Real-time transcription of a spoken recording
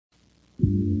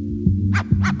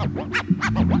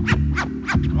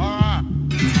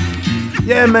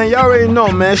Yeah, man, y'all already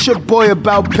know, man. It's your boy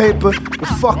About Paper,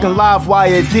 the fucking live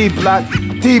wire D-Block.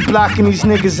 D-blocking these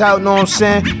niggas out, know what I'm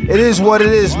saying? It is what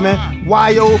it is, man.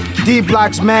 YO,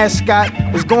 D-Block's mascot,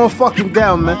 is going fucking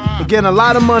down, man. We're getting a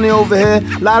lot of money over here,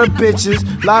 a lot of bitches,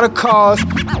 a lot of cars.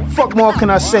 Fuck more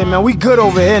can I say, man? We good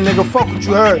over here, nigga. Fuck what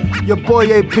you heard. Your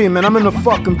boy AP, man. I'm in the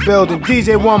fucking building.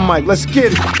 DJ One Mic, let's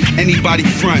get it. Anybody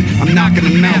front, I'm knocking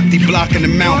them out. D-blocking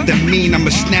them out. That mean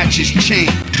I'ma snatch his chain.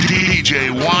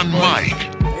 DJ One Mic.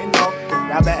 You know,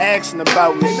 y'all been asking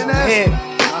about me. Here.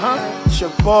 It's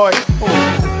your boy.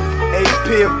 AP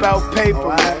About Paper,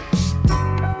 man.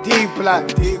 D-Block.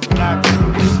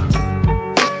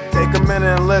 Take a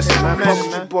minute and listen, man. Fuck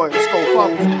with your boy. Let's go,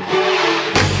 fuck with me.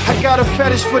 I got a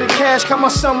fetish for the cash, got my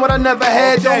son what I never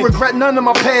had. Don't regret none of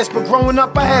my past, but growing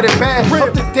up I had it bad.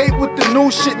 Up to date with the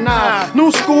new shit now.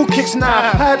 New school kicks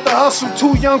now. I had to hustle,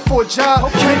 too young for a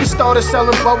job. Niggas started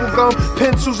selling bubblegum,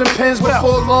 pencils and pens.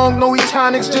 Before long, no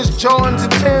Etonics, just Jordans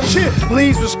and Timbs.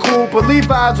 Lee's was cool, but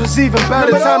Levi's was even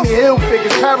better. Tommy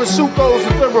Hilfigers, Parasucos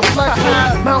with the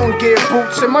reflector. Mountain gear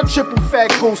boots and my triple fat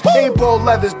goose. A-ball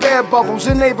leathers, bare bubbles,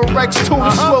 and Ava Rex too.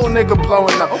 The slow nigga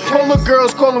blowing up. All the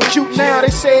girls call him cute now. They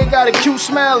say he got a cute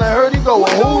smile and heard he go,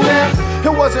 who now?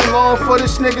 It wasn't long for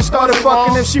this nigga started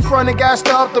fucking. If she fronted, got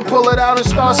stopped to pull it out and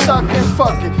start sucking.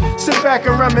 Fuck it. Sit back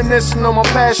and reminiscing on my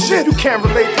past shit. You can't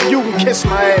relate to you can kiss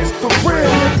my ass. For real,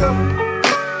 nigga.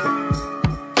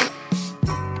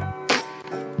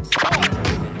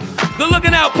 Good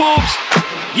looking out, Poops.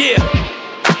 Yeah,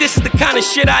 this is the kind of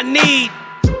shit I need.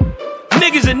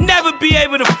 Niggas will never be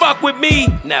able to fuck with me.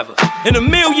 Never. In a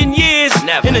million years.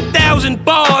 Never. In 1,000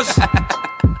 bars.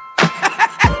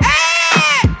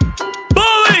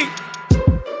 Bully.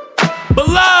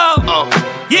 Beloved.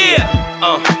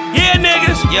 Yeah,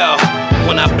 niggas. Yo.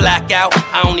 When I black out,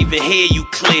 I don't even hear you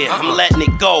clear. I'm letting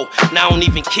it go, now I don't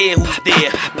even care who's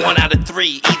there. 1 out of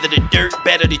 3, either the dirt,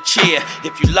 better the chair.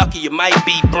 If you lucky, you might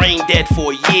be brain dead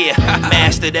for a year.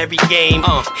 Mastered every game,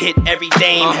 hit every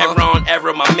dame. Heron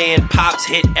era, my man Pops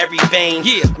hit every vein.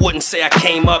 Wouldn't say I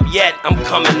came up yet, I'm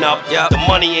coming up. The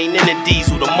money ain't in the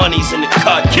diesel, the money's in the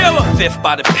cut. Killer. Fifth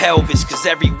by the pelvis, cause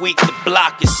every week the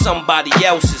block is somebody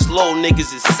else's. Little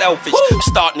niggas is selfish. I'm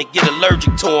starting to get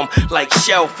allergic to them like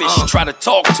shellfish. Try to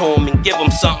talk to them and give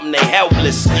them something they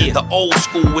helpless. The old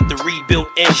school with the rebuilt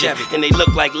engine, and they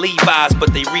look like Levi's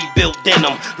but they rebuilt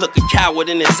denim. Look a coward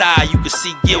in his eye, you can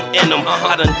see guilt in him.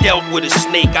 I done dealt with a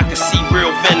snake, I can see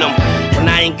real venom. And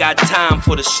I ain't got time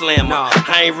for the slammer.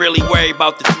 I ain't really worried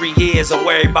about the 3 years, I'm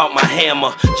worried about my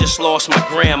hammer. Just lost my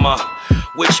grandma,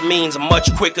 which means I'm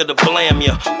much quicker to blame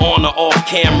ya. On or off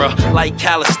camera, like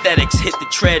calisthenics, hit the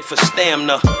tread for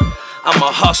stamina. I'm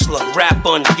a hustler,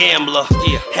 rapper and gambler.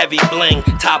 Heavy bling,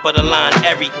 top of the line,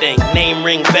 everything. Name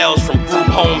ring bells from group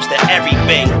homes to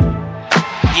everything.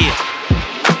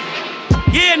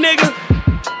 Yeah, nigga.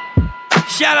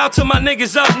 Shout out to my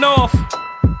niggas up north.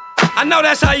 I know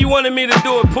that's how you wanted me to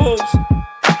do it, Pools.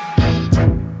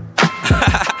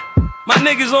 My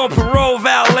niggas on parole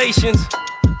violations.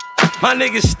 My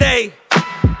niggas stay.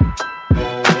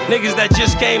 Niggas that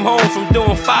just came home from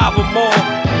doing 5 or more.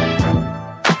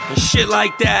 And shit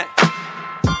like that.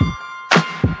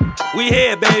 We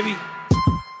here, baby.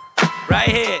 Right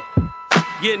here.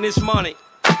 Getting this money.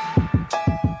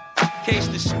 Case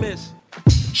dismissed.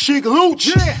 Sheek louch.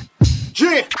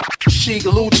 Yeah. Sheek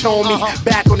louch on me,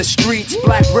 back on the streets,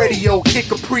 black radio, kick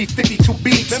a pre-52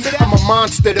 beats. I'm a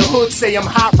monster, the hood say I'm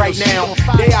hot right now.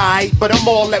 They aight, but I'm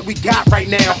all that we got right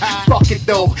now. Fuck it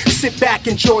though, sit back,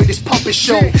 enjoy this puppet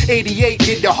show. 88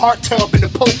 did the heart tub and the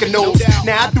Poconos.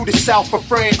 Now I do the south of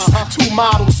France, 2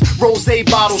 models, rosé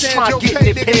bottles, try getting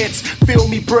in pants. Feel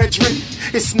me, brethren,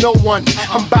 it's no one.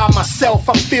 I'm by myself,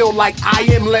 I feel like I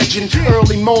am legend.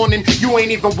 Early morning, you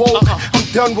ain't even woke.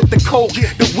 I'm done with the coke,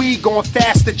 the weed going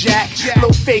faster, Jack.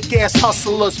 Little fake ass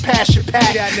hustlers, passion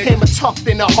pack. Hammer tucked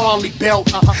in a Harley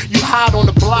belt. You hot on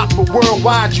the block, but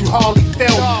worldwide you hardly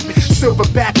felt.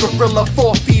 Silverback gorilla,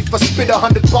 4 feet for spit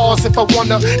 100 bars if I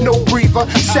wanna. No breather,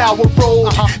 sour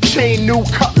road, chain new,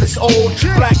 cutlass old.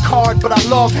 Black card, but I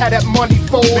love how that money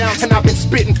fold. And I've been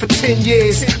spitting for 10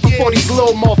 years before these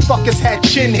little motherfuckers had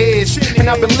chin heads. And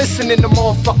I've been listening to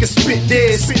motherfuckers spit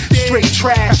this. Straight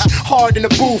trash, hard in the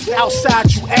booth,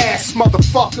 outside you ass,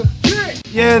 motherfucker.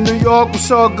 Yeah, New York, what's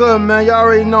all good, man? Y'all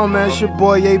already know, man. It's your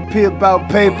boy AP About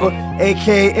Paper,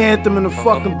 aka Anthem in the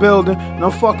fucking building. And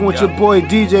I'm fucking with your boy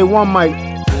DJ One Mic.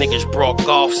 Niggas brought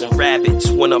golfs and rabbits,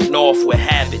 went up north with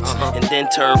habits, and then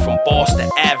turned from boss to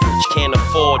average. Can't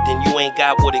afford, then you ain't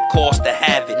got what it costs to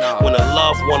have it. When a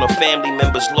loved one or family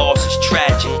member's loss is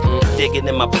tragic. Digging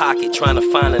in my pocket, trying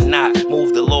to find a knot.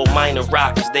 Moved a little minor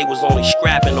rock, cause they was only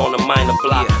scrapping on a minor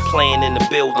block. Playing in the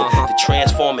building, to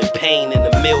transforming pain into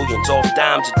millions. Off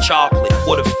dimes of chocolate,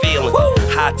 what a feeling.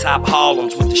 High top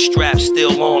Harlems with the straps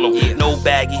still on them. No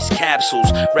baggies,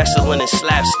 capsules, wrestling and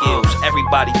slap skills.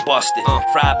 Everybody busted.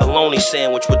 Fried bologna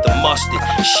sandwich with the mustard.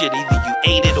 Shit, either you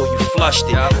ate it or you flushed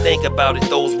it. Think about it,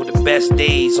 those were the best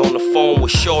days. On the phone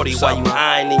with shorty while you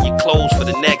ironing your clothes for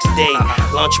the next day.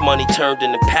 Lunch money turned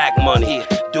into pack money.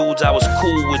 Dudes I was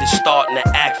cool with is starting to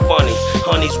act funny.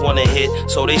 Honeys wanna hit,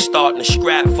 so they starting to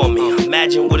scrap for me.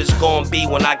 Imagine what it's gonna be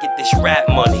when I get this rap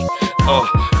money.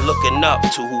 Looking up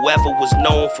to whoever was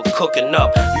known for cooking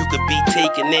up. You could be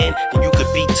taken in, then you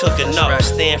could be tooken up.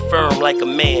 Stand firm like a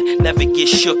man, never get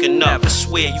shooken up. I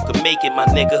swear you can make it, my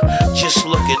nigga. Just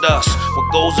look at us.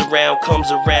 What goes around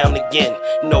comes around again.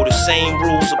 You know the same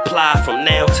rules apply from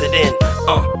now to then.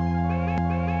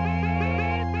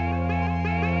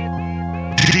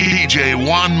 DJ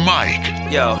One Mike.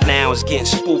 Yo, now it's getting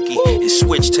spooky. It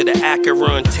switched to the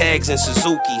Acura and tags and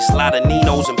Suzukis. Lot of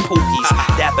Ninos and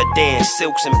Pookies. Dapper Dan,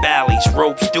 silks and ballies,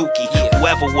 ropes dookie.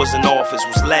 Whoever was in office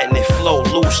was letting it flow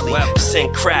loosely.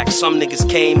 Sent crack, some niggas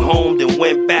came home then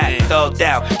went back. Thugged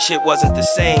out, shit wasn't the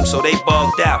same, so they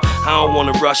bugged out. I don't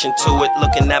wanna rush into it,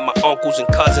 looking at my uncles and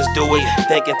cousins do it.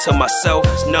 Thinking to myself,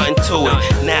 there's nothing to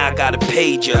it. Now I got a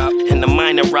pager, and the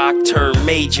minor rock turned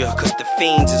major. Cause the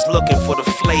fiends is looking for the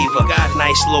flavor.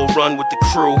 Nice little run with the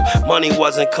crew. Money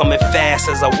wasn't coming fast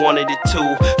as I wanted it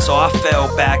to, so I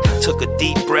fell back, took a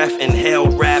deep breath,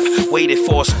 inhaled rap, waited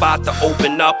for a spot to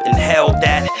open up and held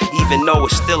that. Even though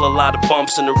it's still a lot of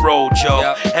bumps in the road,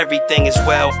 yo. Everything is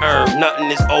well earned,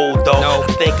 nothing is old though. I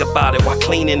think about it while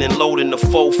cleaning and loading the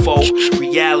fofo.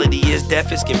 Reality is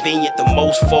death is convenient to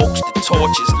most folks. The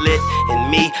torch is lit,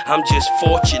 and me, I'm just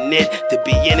fortunate to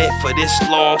be in it for this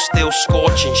long, still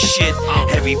scorching shit.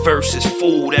 Every verse is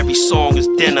food, every song is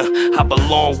dinner. I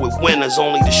belong with winners,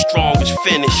 only the strongest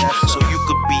finish. So you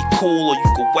could be cool or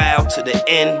you could wow to the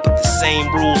end, but the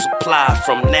same rules apply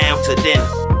from now to then.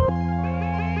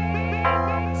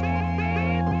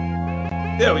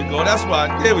 There we go, that's why.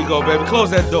 There we go, baby.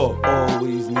 Close that door.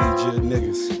 Always need your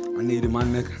niggas. I needed my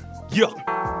nigga. Yo.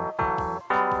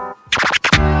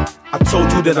 I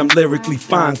told you that I'm lyrically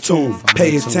fine-tuned.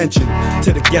 Pay attention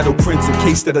to the ghetto prince in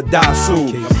case that I die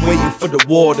soon. I'm waiting for the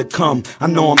war to come. I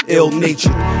know I'm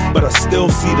ill-natured, but I still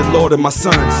see the Lord in my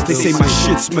sons. They say my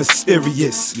shit's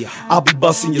mysterious. I'll be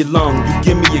busting your lung. You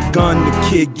give me a gun, the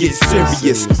kid gets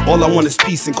serious. All I want is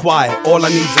peace and quiet. All I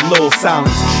need is a little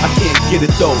silence. I can't get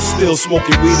it though. Still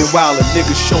smoking weed and while a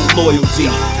nigga show loyalty.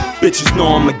 Bitches know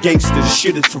I'm a gangster, this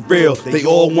shit is for real. They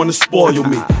all wanna spoil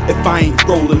me. If I ain't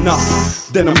rolling up,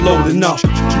 then I'm loading up.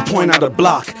 You point out a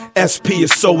block, SP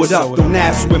is sew it up. Don't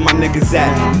ask where my niggas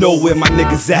at, know where my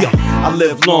niggas at. I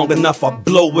live long enough, I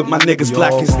blow with my niggas.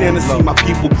 Black and stand to see my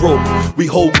people broke. We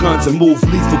hold guns and move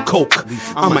lethal coke.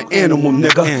 I'm an animal,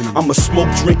 nigga. I'ma smoke,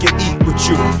 drink, and eat with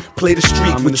you. Play the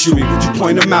street with you. You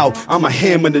point them out, I'ma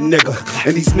hammer the nigga.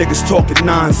 And these niggas talking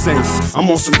nonsense.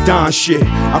 I'm on some Don shit.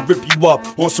 I rip you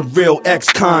up on some real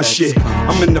ex-con shit.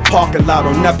 I'm in the parking lot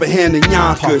on Nepperhan and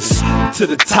Yonkers. To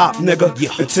the top, nigga.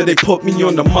 Until they put me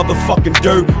on the motherfucking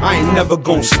dirt, I ain't never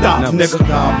gonna stop, nigga.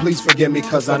 God, please forgive me,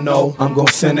 cause I know I'm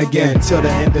gonna sin again. Till the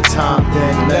end of time,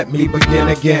 then let me begin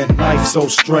again. Life's so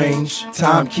strange,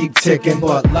 time keep ticking,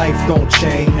 but life don't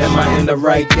change. Am I in the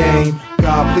right game?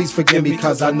 God, please forgive me,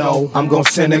 cause I know I'm gonna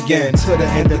sin again. To the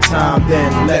end of time,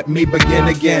 then let me begin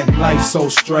again. Life's so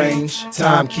strange,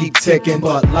 time keep ticking,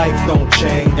 but life don't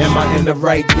change. Am I in the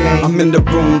right game? I'm in the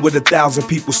room with 1,000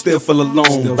 people, still feel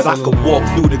alone. But I could walk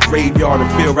through the graveyard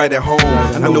and feel right at home.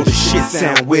 I know the shit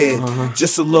sound weird,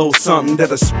 just a little something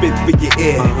that'll spit for your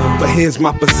ear. But here's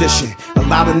my position, a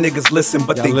lot of niggas listen,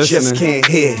 but they just can't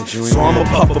hear. So I'ma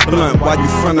puff a blunt while you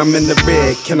front, I'm in the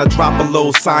red. Can I drop a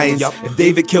little science? If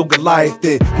David killed Goliath,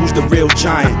 then who's the real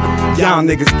giant? Y'all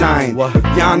niggas dying,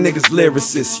 y'all niggas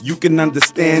lyricists. You can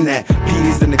understand that.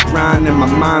 Peas in the grind and my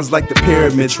mind's like the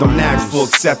pyramids. Don't ask for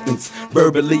acceptance.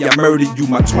 Verbally I murder you.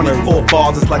 My 24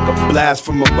 bars is like a blast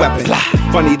from a weapon.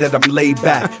 Funny that I'm laid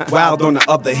back, wild on the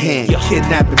other hand.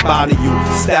 Kidnap and body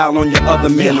you, style on your other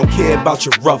man. Don't care about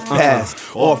your rough past,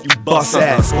 or if you bust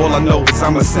ass. All I know is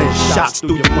I'ma send shots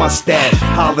through your mustache.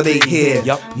 Holiday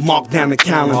hair, mark down the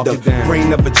calendar.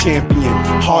 Brain of a champion,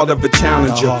 heart of a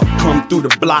challenger. Come through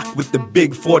the block with the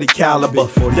big 40 caliber.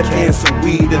 Dip in some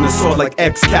weed and a sword like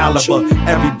Excalibur.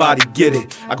 Everybody get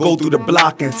it. I go through the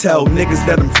block and tell niggas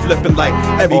that I'm flipping like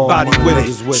everybody with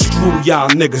it. Screw y'all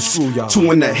niggas.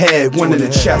 2 in the head, 1 in the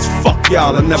chest. Fuck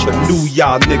y'all, I never knew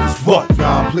y'all niggas. What?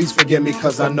 God, please forgive me,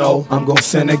 cause I know I'm gon'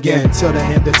 sin again. Till the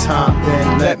end of time,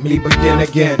 then let me begin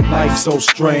again. Life's so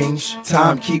strange,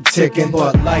 time keep ticking,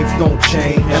 but life don't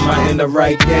change. Am I in the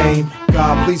right game?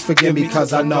 God, please forgive me,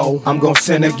 cause I know I'm gon'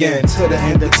 sin again. Till the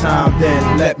end of time,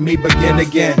 then let me begin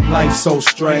again. Life's so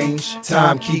strange,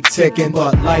 time keep ticking,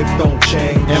 but life don't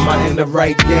change. Am I in the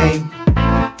right game?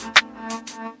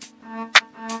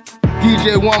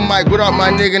 DJ One Mic, what up, my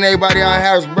nigga, and everybody out in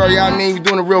Harrisburg? Y'all mean we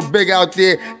doing it real big out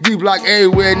there. D-Block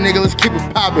everywhere, nigga. Let's keep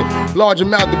it poppin'. Large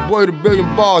amount, the boy with a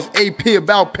billion bars. AP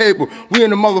about paper. We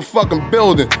in the motherfucking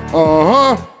building.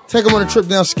 Take him on a trip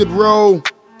down Skid Row.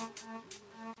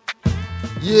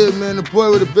 Yeah, man, the boy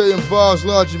with a billion bars,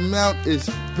 large amount, is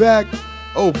back.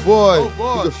 Oh boy,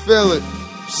 you can feel it.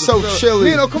 So chilly.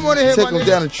 Nino, come on in here, Take him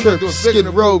down the trip. Skid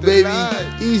Row, baby.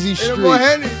 Easy street.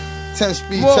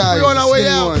 10-speed tires. We on our way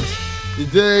out. Ones. You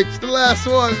dig? It's the last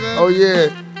one, man. Oh yeah.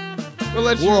 We'll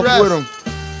let you Walk rest. with him.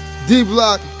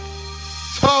 D-Block.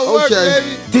 It's hard work,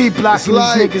 baby. D-blocking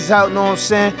It's these niggas out, know what I'm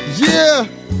saying? Yeah.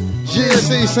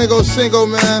 GSC single,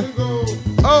 man.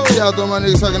 Oh, shout out to my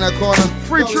niggas hugging that corner.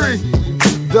 Free tree.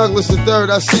 Douglas the third,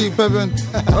 I see you pimpin'.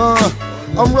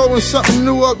 I'm rolling something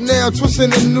new up now,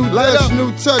 twisting a new dash,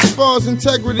 new touch, falls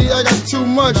integrity, I got too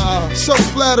much. So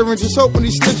flattering, just hoping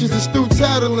these snitches is through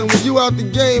tattling. When you out the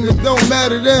game, it don't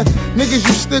matter then. Niggas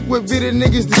you stick with be the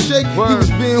niggas to shake. He was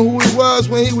being who he was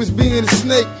when he was being a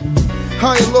snake.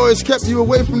 How your lawyers kept you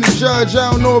away from the judge.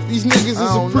 I don't know if these niggas is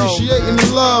appreciating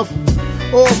the love.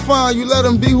 All fine, you let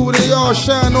them be who they are.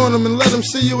 Shine on them and let them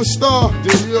see you a star.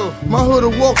 My hood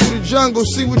will walk through the jungle,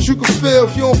 see what you can feel.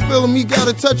 If you don't feel him, he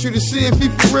gotta touch you to see if he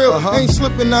for real. Ain't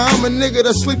slipping now, I'm a nigga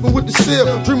that's sleeping with the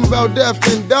steel. Dream about death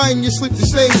and dying, you sleep the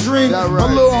same dream. My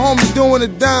little homie doing a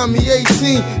dime, he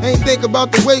 18. Ain't think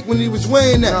about the weight when he was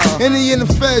weighing that. And he in the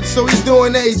fed, so he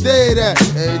doing every day of that.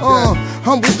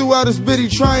 Humble throughout his biddy,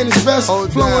 trying his best.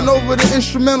 Flowing over the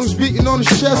instrumentals, beating on his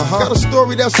chest. Got a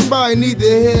story that somebody need to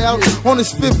hear out. On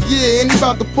his 5th year, and he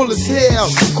about to pull his hair out.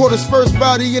 Caught his first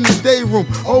body in the day room.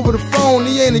 Over the phone,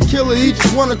 he ain't a killer, he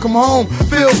just wanna come home.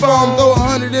 Feel bomb, throw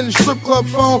 100 in the strip club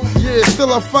phone. Yeah,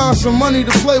 still I find some money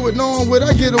to play with, knowing what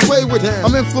I get away with.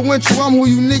 I'm influential, I'm who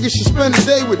you niggas should spend a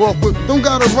day with. Don't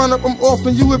gotta run up, I'm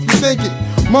offering you if you think it.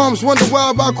 Moms wonder why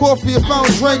I buy coffee if I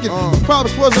don't drink it.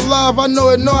 Pops was alive, I know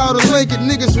it, know how to link it.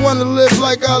 Niggas wanna live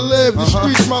like I live. The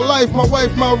streets my life, my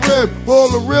wife, my rib. Where all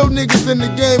the real niggas in the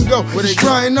game go, it's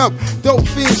drying up. Dope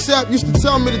fiend sap used to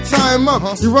tell me to tie him up.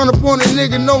 You run up on a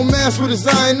nigga, no mask with his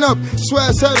iron up.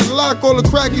 Swaz had a lock, all the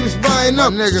crack he was buying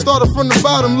up. Started from the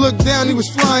bottom, looked down, he was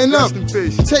flying up.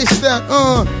 Taste that,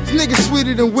 this nigga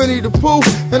sweeter than Winnie the Pooh.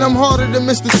 And I'm harder than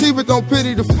Mr. T, but don't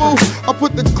pity the fool. I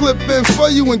put the clip in for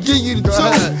you and give you the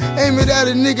two. Aim it at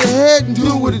a nigga head and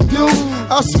do what it do.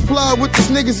 I supply with these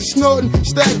niggas is snorting.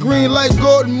 Stack green like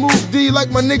Gordon, move D like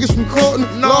my niggas from Corton.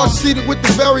 Large seated with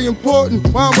the very important.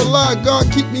 While I'm alive,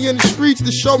 God keep me in the streets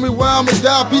to show me where I'ma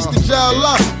die. Peace to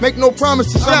Jala. Make no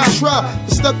promises, I'ma try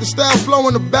to step the style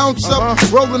flowing, to bounce up,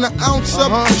 rolling an ounce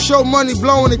up. Show money,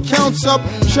 blowing accounts up.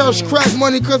 Cherish crack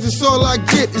money, cause it's all I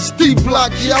get. It's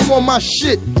D-Block, yeah, I'm on my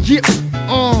shit. Yeah,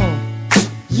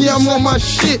 yeah, I'm on my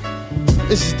shit.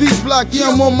 It's D-Block, yeah,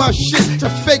 I'm on my shit. The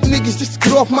fake niggas just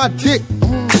get off my dick.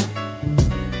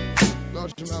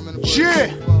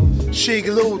 Yeah, sheek,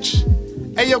 louch.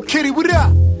 Hey, yo, Kitty, what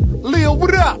up? Leo,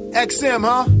 what up? XM,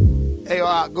 huh? Hey,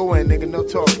 all right, go in, nigga, no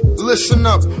talk. Listen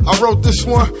up, I wrote this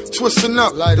one, twisting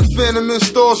up. The Phantom in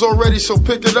stores already, so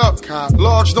pick it up.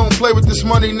 Large don't play with this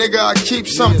money, nigga, I keep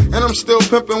some. And I'm still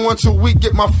pimping once a week,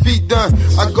 get my feet done.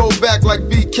 I go back like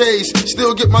BKs,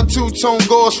 still get my two-tone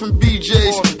gauze from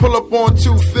BJ's. Pull up on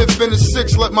 2/5 and a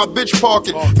 6, let my bitch park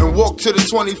it. And walk to the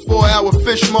 24-hour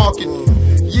fish market.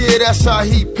 Yeah, that's how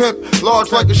he pimp.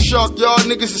 Large like a shark, y'all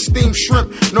niggas is steamed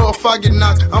shrimp. Know if I get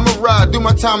knocked, I'ma ride, do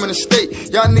my time in the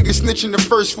state. Y'all niggas snitching the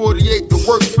first 48. The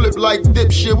work flip like dip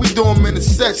shit, we do them in the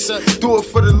sets. Do it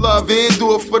for the love and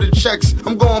do it for the checks.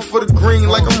 I'm going for the green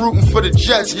like I'm rooting for the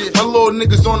Jets. My little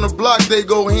niggas on the block, they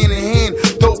go hand in hand.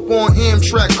 Dope on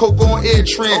Amtrak, coke on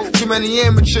Airtran. Too many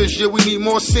amateurs, yeah, we need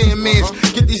more Sandmans.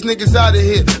 Get these niggas out of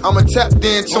here, I'ma tap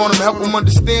dance on them, help them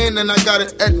understand. And I got an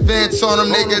advance on them,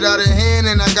 they get out of hand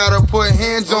and I gotta put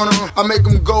hands on them. I make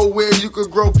them go where you could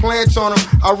grow plants on them.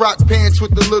 I rock pants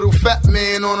with the little fat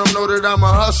man on them. Know that I'm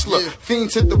a hustler.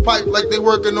 Fiends hit the pipe like they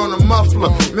working on a muffler.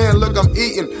 Man, look, I'm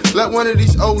eating. Let one of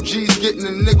these OGs get in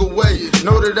the nigga way.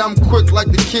 Know that I'm quick like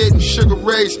the kid in Sugar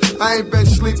Ray's. I ain't been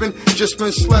sleeping, just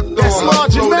been slept on. My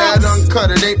flow that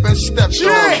uncut, it ain't been stepped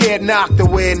on. Can't knock the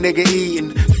way a nigga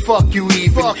eating. Fuck you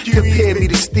even. Compare me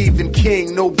to Stephen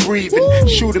King, no breathing.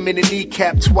 Shoot him in the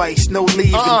kneecap twice, no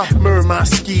leaving. Murder my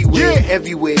ski wear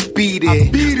everywhere, beat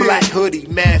it. Black hoodie,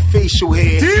 mad facial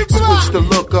hair. Switch the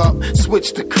look up,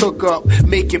 switch the cook up.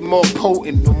 Make it more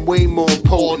potent, I'm way more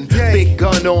potent. Big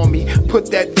gun on me, put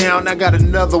that down, I got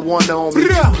another one on me.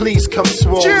 Please come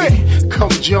swallow me, come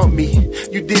jump me.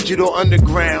 You digital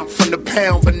underground, from the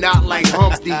pound, but not like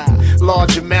Humpty.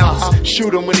 Large amounts,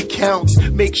 shoot him when it counts.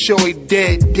 Make sure he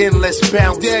dead, then let's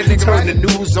bounce. Turn the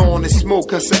news on and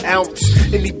smoke us an ounce.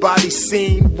 Anybody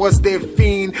seen? Was there a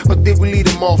fiend? Or did we leave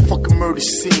the motherfucking murder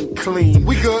scene clean?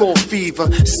 We good. Full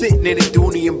fever, sitting in a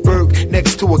Dooney and Burke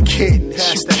next to a kitten.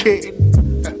 Shoot kitten.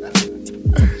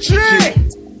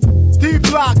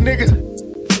 D-Block, nigga.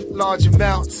 Large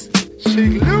amounts.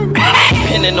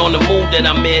 Depending on the mood that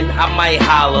I'm in, I might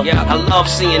holler. I love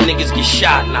seeing niggas get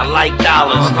shot and I like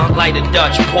dollars. Light a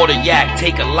Dutch, pour the yak,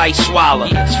 take a light swallow.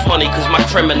 It's funny cause my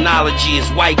criminology is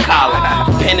white collar.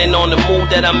 Depending on the mood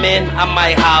that I'm in, I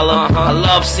might holler. I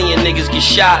love seeing niggas get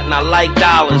shot and I like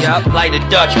dollars. Light a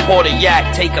Dutch, pour the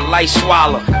yak, take a light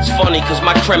swallow. It's funny cause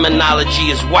my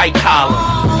criminology is white collar.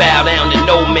 Bow down to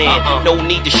no man, no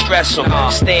need to stress him.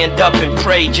 Stand up and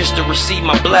pray just to receive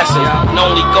my blessings. And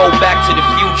only go back to the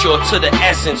future or to the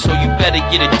essence. So you better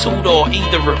get a tutor or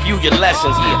either review your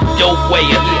lessons. Dope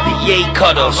wayer, the yay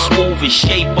cutter, smooth as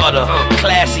shea butter.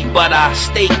 Classy but I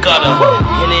stay gutter.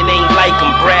 And it ain't like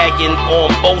I'm bragging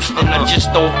or I'm boasting. I just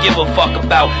don't give a fuck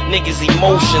about niggas'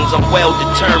 emotions. I'm well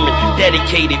determined,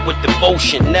 dedicated with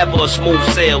devotion. Never a smooth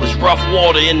sail, it's rough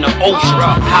water in the ocean.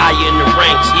 Higher in the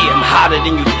ranks, I'm hotter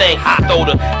than you think. I throw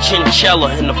the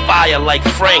chinchilla in the fire like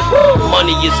Frank.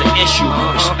 Money is an issue,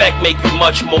 respect make you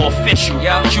much more official.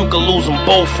 But you can lose them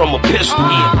both from a pistol.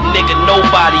 Nigga,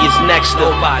 nobody is next to.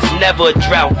 It's never a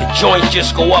drought. The joints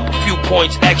just go up a few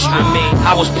points extra.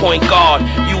 I was point guard,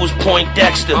 you was point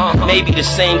Dexter. Maybe the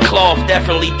same cloth,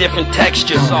 definitely different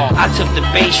texture. I took the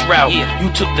bass route,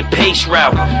 you took the pace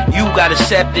route. You got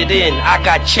accepted in, I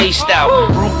got chased out.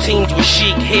 Routines with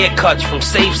chic haircuts from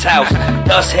Safe's house.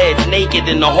 Dust heads naked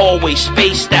in the hallway,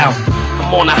 spaced out.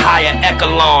 I'm on a higher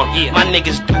echelon. My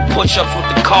niggas do push-ups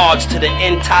with the cards till the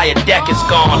entire deck is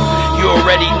gone. You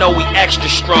already know we extra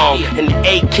strong. And the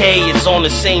AK is on the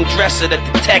same dresser that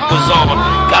the tech was on.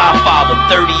 Godfather,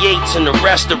 38s in the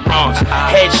restaurants.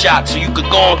 Headshot so you could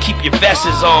go and keep your vests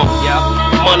on.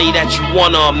 Money that you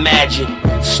wanna imagine.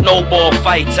 Snowball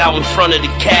fights out in front of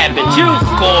the cabin.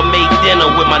 Gourmet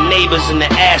dinner with my neighbors in the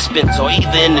Aspens. Or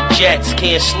either in the jets,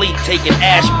 can't sleep taking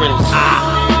aspirins.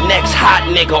 Next hot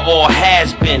nigga or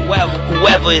has been.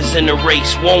 Whoever is in the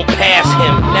race won't pass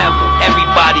him. Never.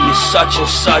 Everybody is such and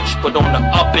such, but on the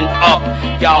up and up,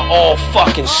 y'all all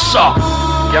fucking suck.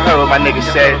 Y'all heard what my nigga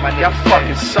said. Y'all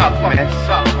fucking suck, man.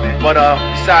 But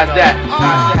besides that,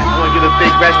 I wanna give a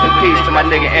big rest in peace to my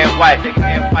nigga Ant White. We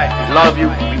love you,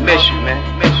 we miss you, man.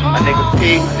 My nigga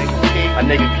P, my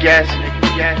nigga Guess,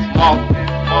 Monk,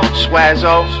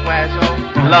 Swazzo.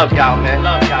 We love y'all, man.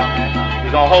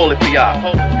 We gon' hold it for y'all.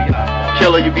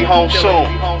 Killer, you be home soon.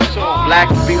 Black,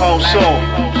 you be home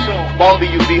soon. Bombi,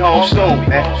 you be home soon,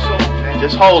 man.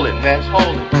 Just hold it, man.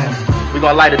 We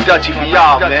gon' light a Dutchie for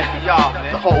y'all, man.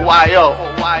 The whole YO,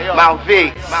 Mount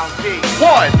V.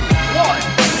 One.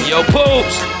 Yo,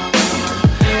 Poops.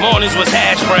 Mornings was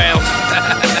hash browns.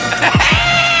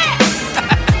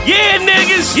 Yeah,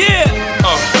 niggas, yeah.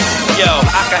 Yo,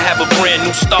 I can have a brand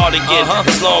new start again.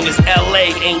 As long as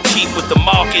LA ain't cheap with the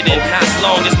marketing. As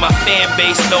long as my fan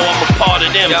base know I'm a part of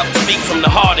them. Speak from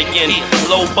the heart again.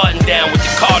 Low button down with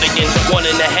the cardigan.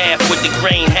 1.5 with the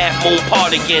grain, half moon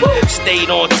part again.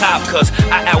 Stayed on top cause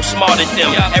I outsmarted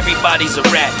them. Everybody's a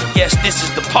rat. Yes, this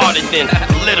is the part of them.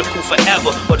 Political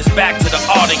forever, but it's back to the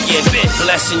art again.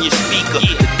 Blessing your speaker.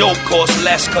 The dope costs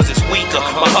less cause it's weaker.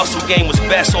 My hustle game was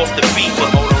best off the beeper.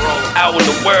 Out in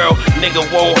the world, nigga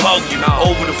won't hug you.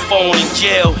 Over the phone in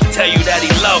jail, tell you that he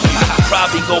love you.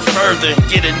 Probably go further and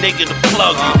get a nigga to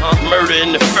plug you. Murder in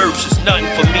the first is nothing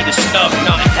for me to snub.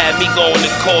 Had me going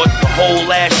to court the whole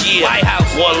last year. White House,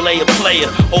 one layer player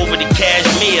over the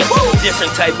cashmere. Different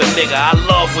type of nigga, I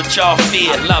love what y'all fear.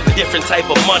 Love it. Different type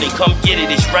of money, come get it,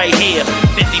 it's right here.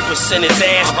 50% is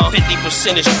ass,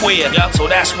 50% is queer. So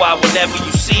that's why whenever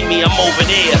you see me, I'm over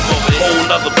there. Whole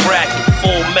nother bracket,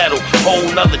 full metal, whole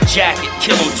nother jacket.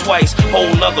 Kill him twice,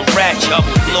 whole nother ratchet.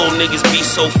 Little niggas be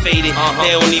so faded,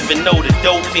 they don't even know the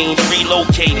dope fiends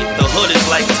relocated. The hood is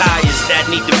like tires that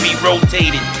need to be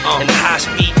rotated. And high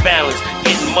speed balance,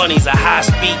 getting money's a high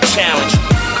speed challenge.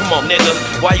 Come on, nigga,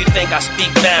 why you think I speak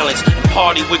balance? And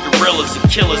party with gorillas and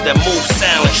killers that move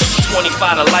silent.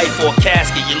 25 to life for a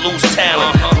casket, you lose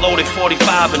talent. Loaded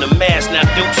 45 in a mask, now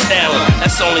Duke Stalin.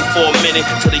 That's only for a minute,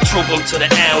 till they troop them to the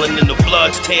Allen. And the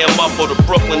Bloods tear them up, or the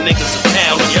Brooklyn niggas a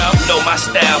pound. You know my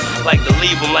style, like to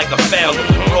leave them like a fountain.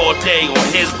 Raw day on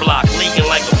his block, leaking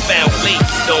like a fountain.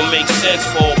 Don't make sense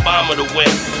for Obama to win.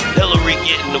 Hillary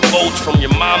getting the votes from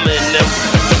your mama and them.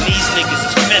 And these niggas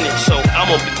is finished, so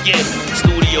I'ma begin.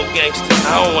 Studio gangsters,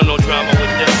 I don't want no drama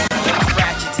with them.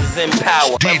 Ratchets is in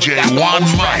power. DJ One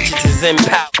Mic. Ratchets is in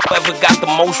power. Whoever got the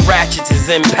most ratchets is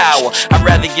in power. I'd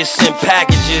rather get sent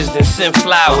packages than send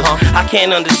flowers. I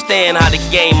can't understand how the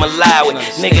game allow it.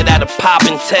 Nigga that'll pop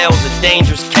and tail's a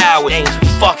dangerous coward.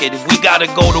 Fuck it, if we gotta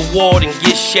go to war, then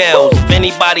get shells. If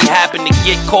anybody happen to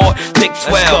get caught, pick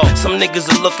 12. Some niggas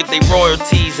will look at their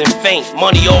royalties and faint.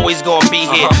 Money always gonna be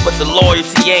here, but the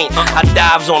loyalty ain't. I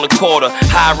dives on the quarter,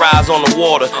 high rise on the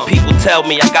water. People tell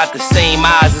me I got the same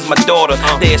eyes as my daughter.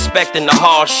 They expecting the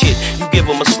hard shit, you give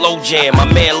them a slow jam.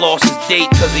 My man lost his date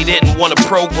cause he didn't want a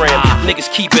program.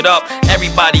 Niggas keep it up,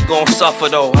 everybody gon' suffer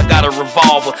though. I got a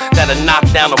revolver that'll knock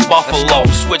down a buffalo.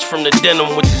 Switch from the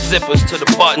denim with the zippers to the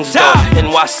buttons though.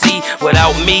 NYC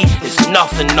without me is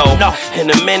nothing, no. In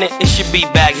a minute it should be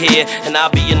back here, and I'll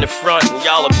be in the front and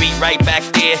y'all'll be right back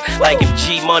there. Like if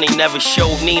G Money never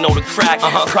showed Nino the crack,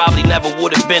 probably never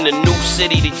would've been a new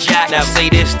city to jack. Now say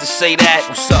this to say that,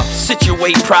 what's up?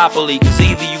 Situate properly, cause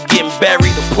either you getting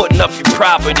buried or putting up your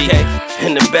property.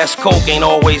 And the best coke ain't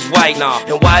always white.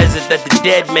 And why is it that the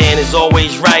dead man is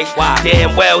always right?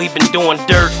 Damn well he been doing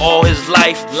dirt all his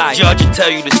life. Judge will tell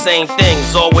you the same thing,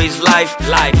 it's always life.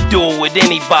 Do it with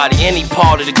anybody, any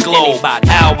part of the globe.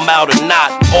 Album out or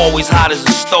not, always hot as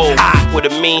a stove. With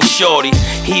a mean shorty,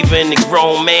 even the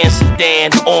grown man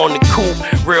sedan on the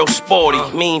coupe, real sporty.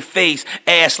 Mean face,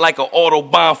 ass like an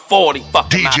Autobahn 40.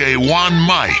 DJ One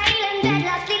Mic.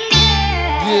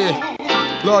 Yeah.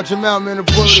 Large amount, man, the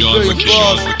boy with a billion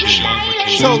balls.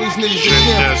 Told these niggas they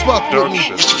can't fuck with me.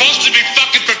 We're supposed to be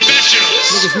fucking professionals.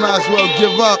 Niggas might as well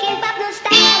give up.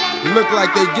 Look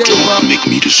like they gave up. Make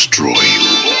me destroy you.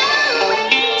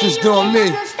 Just doing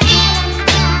me.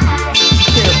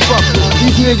 Can't fuck with me.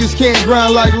 These niggas can't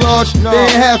grind like Large. They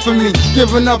ain't half of me.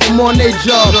 Giving up, I'm on they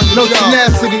job. No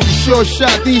tenacity, the short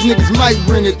shot. These niggas might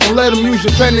bring it. Don't let them use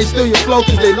your pen, they steal your flow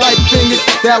cause they like fingers.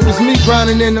 That was me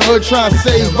grinding in the hood trying to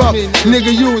save up.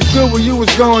 Nigga, you was good where you was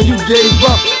going, you gave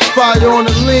up. Fire on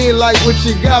the lean like what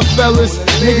you got, fellas.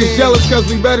 Niggas jealous cause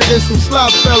we better than some slop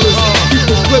fellas. Keep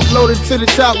the clip loaded to the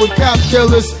top with cop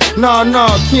killers. Nah,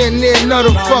 can't near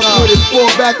another fuck with it. 4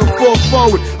 back and 4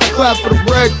 forward. Clap for the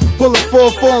bread, pull a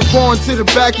 4-4 and pour into the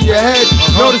back of your head.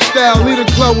 Know the style, lead a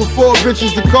club with 4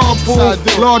 bitches to carpool.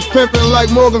 Large pimpin'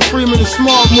 like Morgan Freeman, a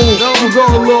smart move. You go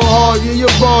a little hard, yeah,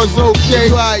 your bar's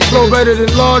okay. Flow better than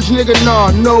Large, nigga,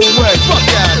 nah, no way. Fuck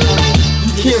out of here.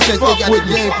 You can't fuck with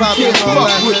me, you can't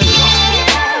fuck with me.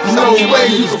 No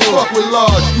way you can fuck with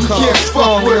Large, you can't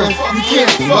fuck with him, you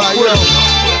can't fuck with him.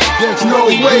 There's no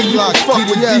way you can fuck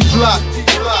with D-Block.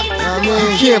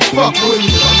 You can't fuck with me.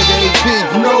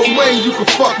 No way you can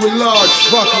fuck with Large.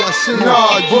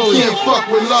 Nah, you can't fuck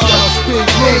with Large.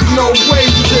 Ain't no way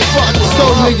you can fuck with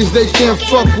some niggas, they can't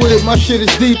fuck with it. My shit is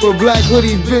deeper. Black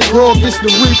hoodie, big raw, gets the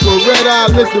reaper. Red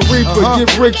eye, lit the reaper.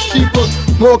 Get rich cheaper.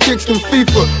 More kicks than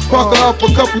FIFA. Parker up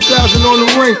a couple thousand on the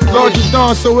ring. Large is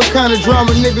done, so what kind of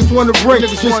drama niggas wanna bring?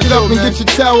 Just get up and get your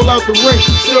towel out the ring.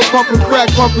 Still pumping crack,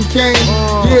 pumping cane.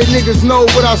 Yeah, niggas know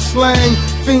what I slang.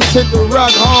 Fiends hit the rock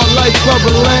hard like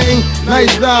Clubber Lane. Nice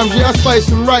dimes, yeah, I slice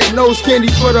them right. Nose candy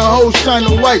for the whole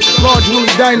shiner white. Large really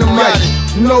dynamite.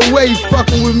 No way you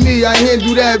fucking with me, I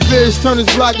handle that biz. Turn this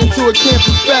block into a camp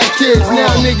for fat kids. Now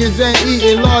niggas ain't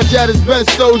eating. Large at his best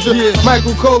soldier.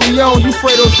 Michael Corleone, you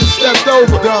Fredos get stepped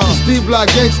over. This D-Block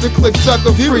gangster click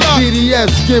sucker free. DDS,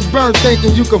 get burned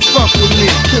thinking you can fuck with me.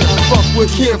 Can't fuck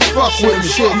with me.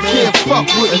 Shit, you can't fuck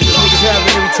with me.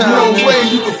 No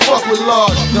way you can fuck with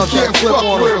Large. You can't fuck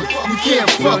with him. You can't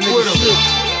fuck with him.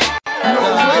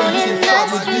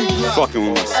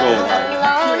 Fucking with my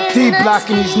soul.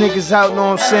 D-blocking these niggas out,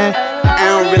 know what I'm saying? I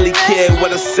don't really care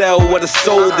what I sell, what I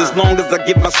sold, as long as I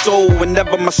give my soul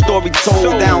whenever my story told.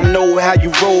 I don't know how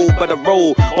you roll, but I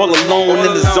roll all alone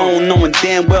in the zone, knowing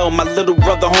damn well my little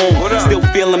brother home. Still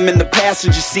feel him in the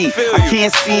passenger seat. I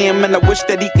can't see him and I wish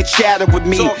that he could chatter with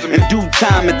me in due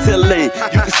time until then.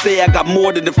 You could say I got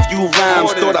more than a few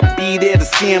rhymes. Thought I'd be there to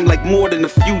see him like more than a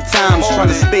few times. Trying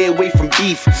to stay away from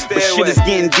beef, but shit is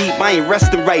getting deep. I ain't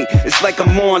resting right. It's like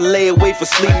I'm on layaway for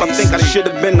sleep. I think I should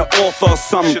have been the author or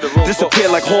something. Disappear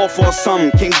like Hawthorne or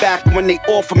something. Came back when they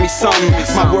offered me something.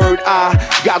 My word, I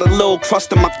got a little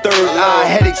crust in my third eye.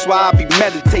 Headaches while I be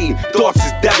meditating. Thoughts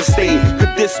is devastating.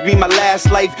 Could this be my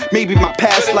last life? Maybe my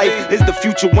past life is the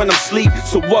future when I'm asleep.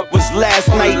 So what was last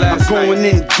night? I'm going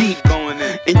in deep,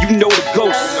 and you know the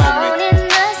ghosts.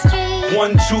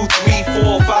 1, 2, 3,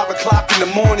 4, 5 o'clock in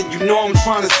the morning. You know I'm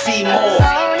trying to see more.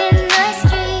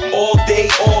 All day,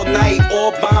 all night,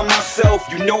 all by myself.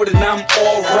 You know that I'm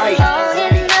alright.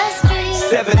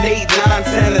 7, 8, 9,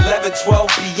 10, 11, 12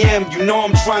 p.m. You know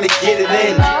I'm trying to get it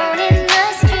in.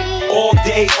 All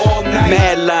day, all night.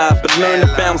 Mad live, but learn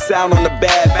to bounce out on the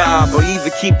bad vibe, or either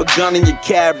keep a gun in your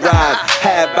cab ride.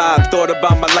 Have I thought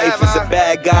about my life as a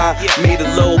bad guy? Made a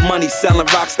little money selling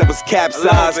rocks that was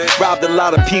capsized. Robbed a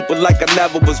lot of people like I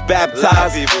never was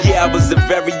baptized. Yeah, I was a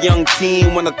very young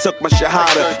teen when I took my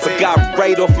shahada, but got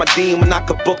right off my dean when I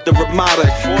could book the Ramada.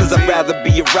 Cause I'd rather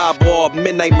be a robber or a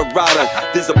midnight marauder.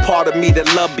 There's a part of me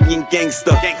that love being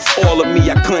gangster. All of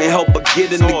me, I couldn't help but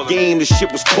get in the game. The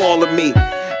shit was calling me,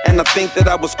 and I think that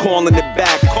I was calling it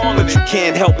back. But you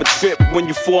can't help but trip when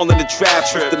you fall in the trap.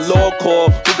 If the Lord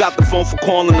called, who got the phone for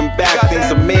calling them back?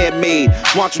 Things are man-made.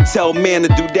 Why don't you tell man to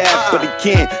do that? But he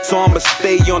can't, so I'ma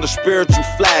stay on the spiritual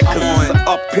flag. Cause it's an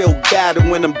uphill battle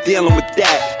when I'm dealing with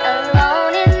that.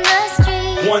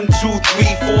 1, 2,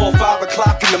 3, 4, 5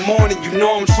 o'clock in the morning. You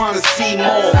know I'm trying to see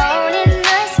more.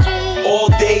 All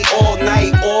day, all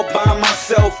night, all by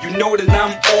myself. You know that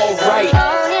I'm alright.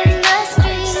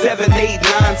 7, 8,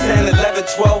 9, 10, 11,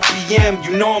 12 p.m.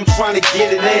 You know I'm trying to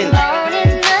get it in.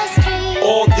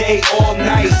 All day, all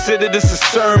night. Consider this a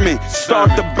sermon.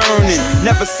 Start the burning.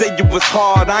 Never say it was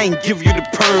hard. I ain't give you the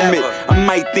permit. I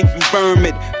might think you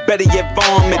vermin. Better yet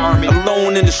vomit.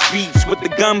 Alone in the streets with the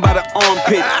gun by the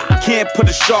armpit. Can't put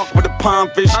a shark with a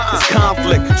pondfish. It's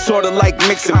conflict. Sorta like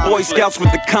mixing Boy Scouts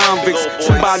with the convicts.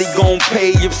 Somebody gon'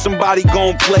 pay if somebody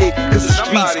gon' play. Cause the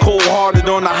streets cold-hearted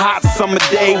on a hot summer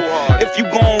day. If you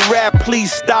gon' rap,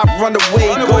 please stop, run away.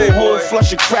 Go home,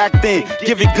 flush your cracked in.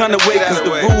 Give your gun away cause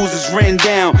the rules is written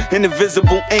down in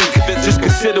invisible ink. Just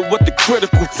consider what the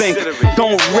critical think.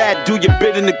 Don't rat, do your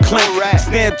bit in the clink.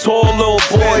 Stand tall, little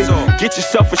boy. Get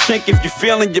yourself a shank if you're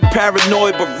feeling you're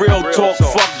paranoid. But real talk,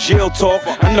 fuck jail talk.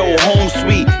 I know home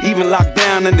sweet, even locked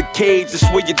down in the cage, that's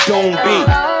where you don't be.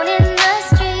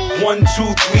 1, 2,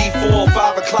 3, 4,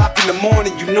 5 o'clock in the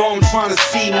morning. You know I'm trying to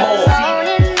see more.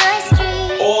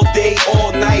 All day,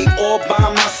 all night, all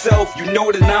by myself. You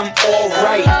know that I'm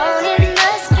alright.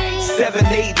 7,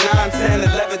 8, 9, 10,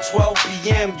 11, 12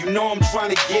 p.m. You know I'm trying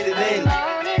to get it in.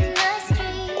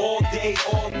 All day,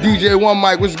 all night. DJ One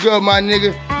Mic, what's good, my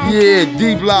nigga? Yeah,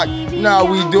 D-Block. Now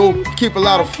we do. Keep a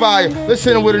lot of fire. Let's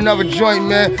hit him with another joint,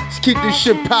 man. Let's keep this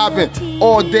shit popping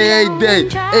all day, every day.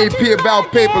 AP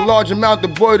about paper, large amount, the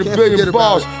boy, the billion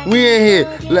boss. We in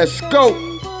here. Let's go.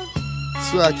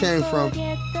 That's where I came from.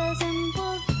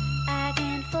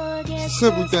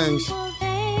 Simple things.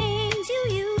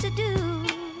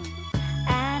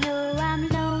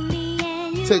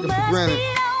 Take it for granted.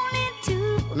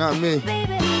 Not me.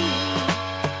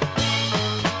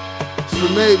 It's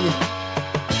what made me.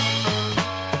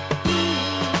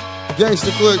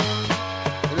 Gangsta Click.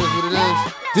 It is what it is.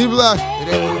 D-Block. It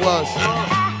ain't what it was.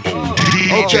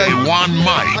 DJ One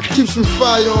Mic. I keep some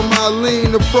fire on my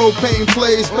lean, the propane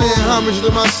plays, paying homage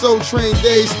to my soul train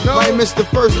days. Might miss the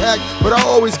first act, but I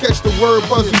always catch the word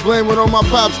puzzle. Blame it on my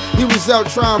pops, he was out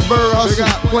trying bird hustle.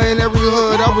 Playing every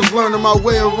hood, I was learning my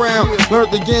way around.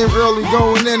 Learned the game early,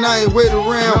 going in, I ain't wait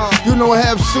around. You know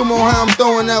half sumo, how I'm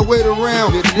throwing that weight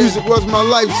around. Music was my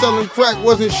life, selling crack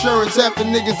was insurance. Half the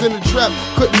niggas in the trap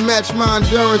couldn't match my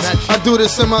endurance. I do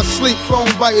this in my sleep,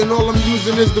 phone biting, all I'm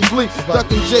using is the bleep.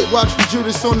 Ducking Jake, watch for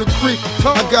Judas on the creek.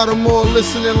 I got them all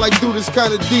listening like, dude, it's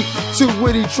kinda deep. Too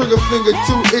witty, trigger finger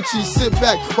too itchy. Sit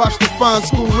back, watch the fine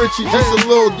school Richie. Just a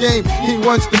little game he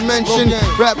wants to mention.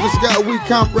 Rappers words got weak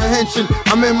comprehension.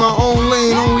 I'm in my own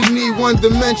lane, only need one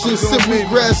dimension. Sip with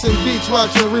grass and beach,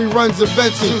 watching reruns of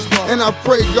Benson. And I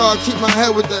pray God keep my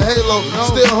head with the halo.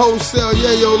 Still wholesale,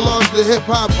 yeah, yo, launched the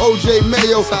hip-hop OJ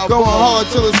Mayo. Going hard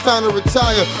till it's time to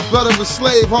retire. Blood of a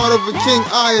slave, heart of a king,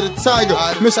 eye of the tiger.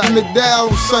 Mr.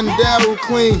 McDowell, son Darryl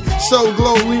Clean. So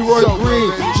Glow, Leroy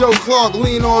Green. Joe Clark,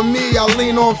 lean on me, I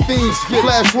lean on fiends.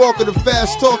 Flash Walker, the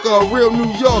fast talker, a real New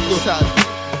Yorker.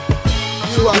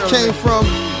 That's where I came from.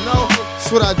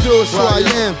 That's what I do, it's who I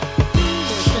am.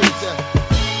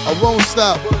 I won't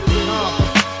stop.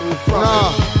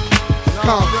 Nah,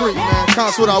 concrete, man.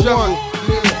 That's what I want.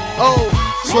 Oh,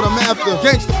 that's what I'm after.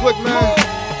 Gangsta click, man.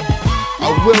 I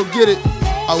will get it.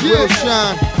 I will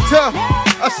shine.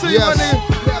 I see my name.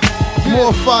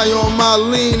 More fire on my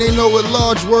lean, they know what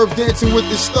large worth. Dancing with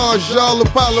the stars, y'all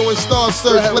Apollo and Star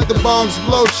Search. Let the bombs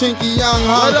blow, chinky young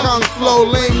Hong Kong flow.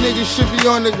 Lame niggas should be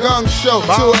on the Gong Show.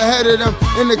 Two ahead of them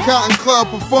in the Cotton Club,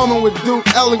 performing with Duke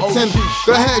Ellington.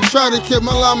 Go ahead, try to kill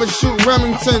my llama, shoot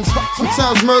Remingtons.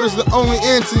 Sometimes murder's the only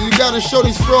answer. You gotta show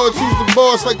these frauds who's the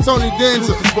boss, like Tony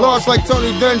Danza. Lost like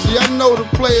Tony Dungy. I know the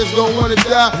players gon' wanna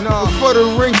die. Before the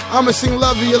ring, I'ma sing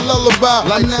Lovey a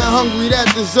lullaby. I'm not hungry, that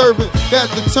deserving,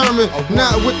 that determined.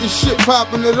 Not with the shit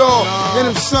popping it off. And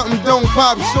if something don't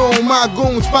pop soon, my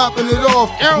goons popping it off.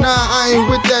 Nah, I ain't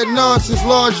with that nonsense.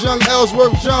 Large young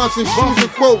Ellsworth Johnson. Shoes a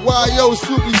quote, Y.O.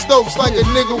 Sloopy Stokes. Like a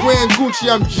nigga wearing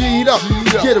Gucci, I'm G'd up.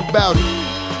 Forget about it.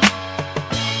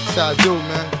 That's how I do,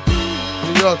 man.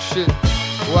 New York shit.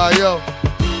 Y.O.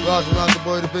 Large amount the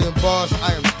boy, the billion bars.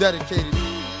 I am dedicated.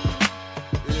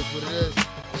 It is what it is.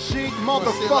 Sheek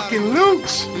motherfucking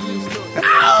louch.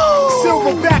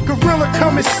 Silverback gorilla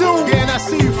coming soon. Yeah, and I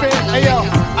see you, fam. Hey, yo,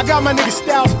 I got my nigga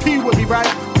Styles P with me, right?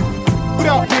 What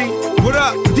up, P? What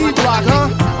up? D-Block,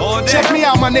 huh? Check me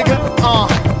out, my nigga.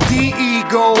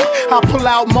 D-Ego. I pull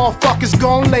out, motherfuckers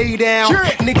gon' lay down.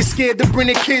 Niggas scared to bring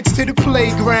their kids to the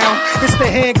playground. It's the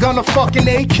handgun of fucking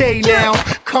AK now.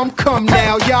 Come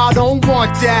now, y'all don't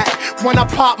want that. When I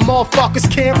pop, motherfuckers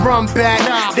can't run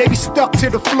back. They be stuck to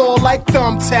the floor like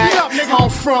thumbtack. On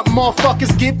front,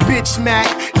 motherfuckers get bitch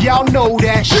smacked. Y'all know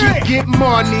that shit get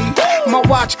money. My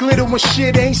watch glitter when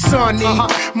shit ain't sunny.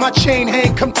 My chain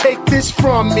hang, come take this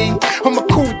from me. I'm a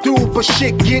cool dude, but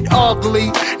shit get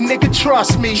ugly. Nigga,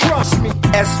 trust me.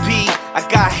 SP, I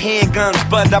got handguns,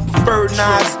 but I prefer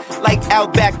knives. Like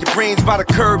Outback, the brains by the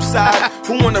curbside.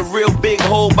 Who want a real big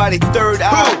hole by the third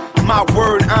eye? My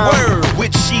word, I'm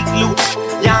with Sheek Louch.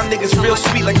 Y'all niggas real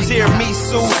sweet like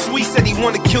tiramisu. Sweet said he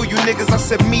wanna kill you niggas, I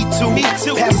said me too.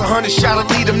 Pass 100 shot,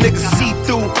 I lead them niggas see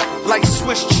through. Like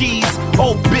Swiss cheese,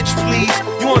 oh bitch please.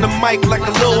 You on the mic like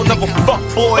a little another fuck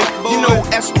boy. You know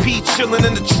SP chillin'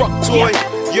 in the truck toy.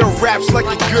 Your raps like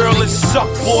a girl is suck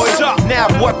boy. Now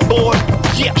what boy?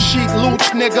 Yeah, Sheek Louch,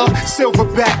 nigga,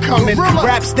 Silverback coming.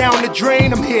 Raps down the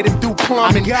drain, I'm here to do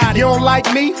plumbing. You don't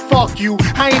like me? Fuck you.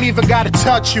 I ain't even gotta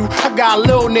touch you. I got a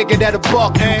little nigga that'll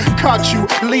buck you, cut you,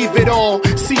 leave it all.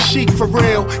 See Sheek for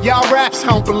real. Y'all raps, I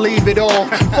don't believe it all.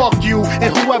 Fuck you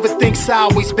and whoever thinks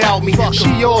sideways about me. She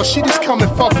yours, she just come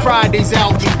and fuck Fridays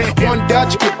out. One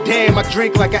Dutch, but damn, I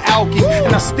drink like an alky,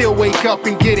 and I still wake up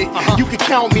and get it. You can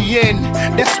count me in.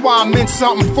 That's why I'm in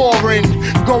something foreign.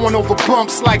 Going over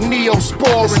bumps like Neosporin.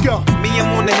 Me,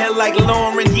 I'm on the hill like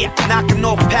Lauren. Yeah, knocking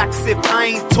off packs if I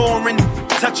ain't touring.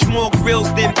 Touch more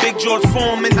grills than Big George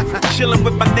Foreman. Chilling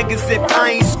with my niggas if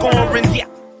I ain't scoring. Yeah,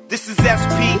 this is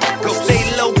SP. Go stay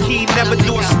low key, never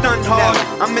do a stunt hard.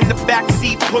 I'm in the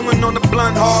backseat pulling on the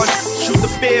blunt hard. Shoot the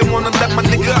fair, wanna let my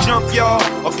nigga jump y'all,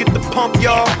 or get the pump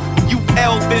y'all. You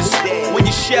Elvis, when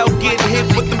your shell get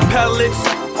hit with them pellets,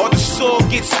 or the sword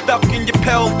gets stuck in your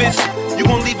pelvis, you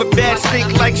gon' leave a bad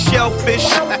stink like shellfish.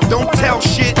 Don't tell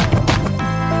shit.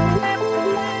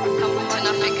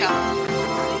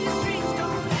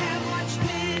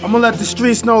 I'ma let the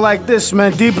streets know like this,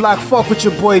 man. D-Block, fuck with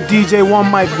your boy DJ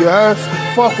One Mic, you heard?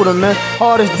 Fuck with him, man.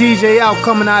 Hardest DJ out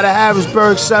coming out of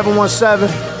Harrisburg,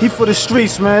 717. He for the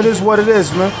streets, man. It is what it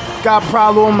is, man. Got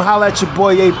problem, holla at your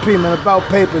boy AP, man. About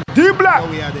paper. D-Block!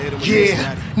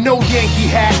 Yeah, no Yankee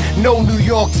hat, no New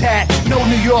York tat, no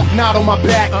New York knot on my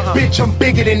back. Bitch, I'm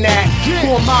bigger than that. Who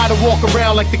am I to walk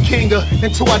around like the king of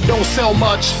until I don't sell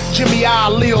much? Jimmy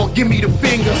Ali or give me the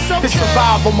finger. It's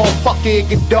survival, motherfucker, it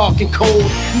get dark and cold.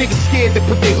 Niggas scared to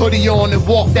put their hoodie on and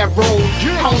walk that road.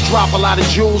 I don't drop a lot of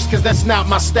jewels, cause that's not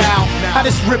my style. I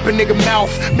just rip a nigga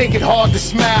mouth, make it hard to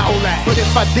smile. But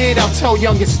if I did, I'll tell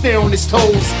young and stay on his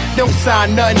toes. Don't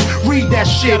sign nothing, read that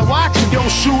shit. Watch and don't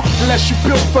shoot unless you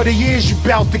built for the years you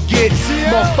bout to get.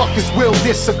 Motherfuckers will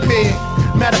disappear.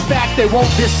 Matter of fact, they won't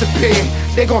disappear.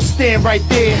 They gon' stand right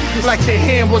there like their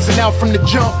hand wasn't out from the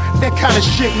jump. That kind of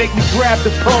shit make me grab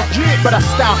the pump, but I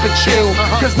stop and chill,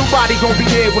 cause nobody gon' be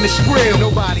there when it's real.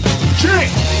 Nobody.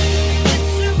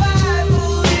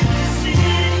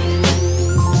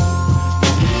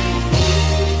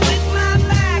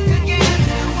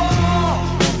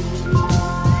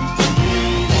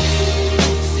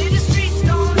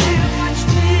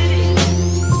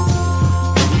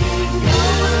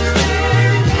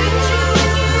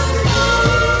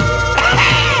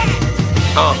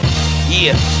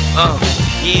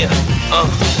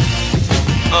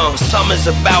 Some is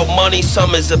about money,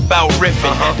 some is about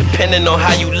riffing. Depending on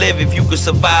how you live, if you could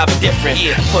survive different.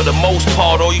 For the most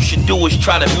part, all you should do is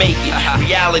try to make it.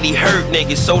 Reality hurt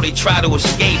niggas, so they try to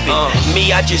escape it.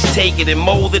 Me, I just take it and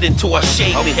mold it until I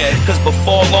shape it. Cause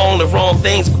before long, the wrong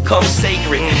things become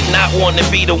sacred. Not wanting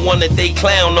to be the one that they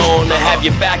clown on, to have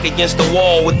your back against the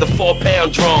wall with the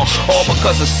 4-pound drawn. All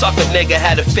because a sucker nigga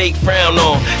had a fake frown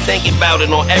on. Thinking about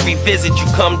it on every visit you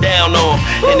come down on.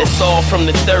 And it's all from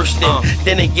the thirsting.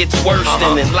 Then it gets worse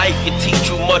than, and life can teach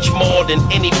you much more than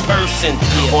any person.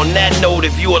 On that note,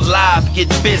 if you alive, get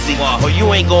busy, or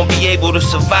you ain't gonna be able to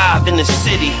survive in the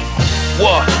city.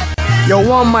 What? Yo,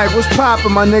 One Mic, what's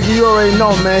poppin', my nigga? You already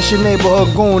know, man. It's your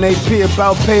neighborhood goon, AP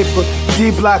about paper,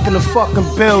 D-Block in the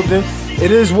fucking building.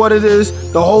 It is what it is.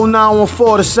 The whole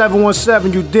 914 to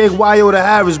 717. You dig? YO to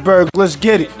Harrisburg. Let's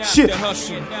get it. Shit.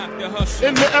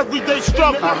 In the everyday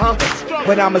struggle.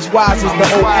 But I'm as wise as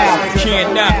the old owl.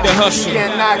 Can't knock the hustle.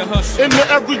 In the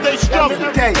everyday struggle.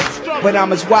 But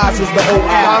I'm as wise as the old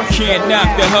owl. Can't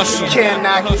knock the hustle. Can't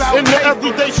knock it. In the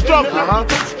everyday struggle.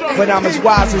 But I'm as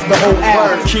wise as the old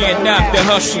owl. Can't knock the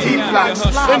hustle. In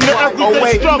the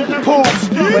everyday struggle.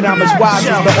 But I'm as wise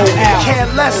as the old owl.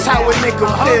 Can't less how a nigga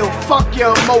feel. Fuck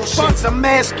your emotions. A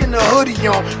mask and a hoodie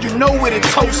on. You know where the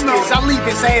toast is. I leave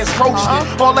his ass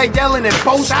roasted. All they yelling and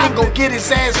boasting. Go get his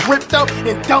ass ripped up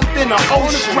and dumped in the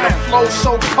ocean. The flow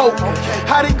so potent.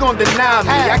 How they gon' deny me?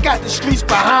 I got the streets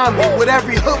behind me with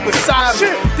every hood beside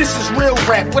me. This is real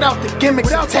rap without the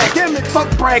gimmicks attached. Fuck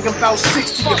bragging about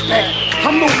 6 to your back.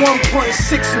 I'm the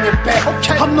 1.6 in your back.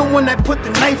 I'm the one that put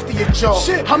the knife to your jaw.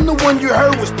 I'm the one you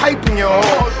heard was piping your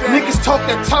heart. Niggas talk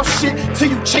that tough shit till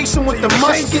you chase them with the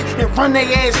musket and run their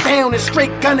ass down and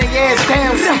straight gun their ass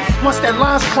down. See, once that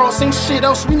line's crossed, ain't shit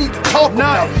else we need to talk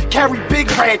about. Carry big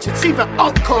ratchets, even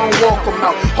Uncle and walk them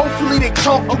out. Hopefully they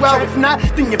chalk you out. If not,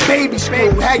 then your baby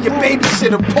screw. Have your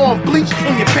babysitter pouring bleach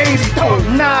in your baby food.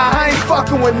 Nah, I ain't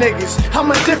fucking with niggas. I'm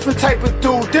a different type of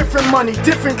dude. Different money,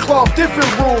 different cloth,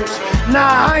 different rules.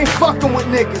 Nah, I ain't fucking with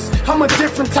niggas. I'm a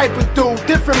different type of dude.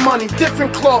 Different money,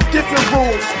 different cloth, different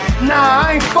rules. Nah,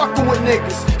 I ain't fucking with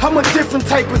niggas. I'm a different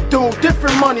type of dude.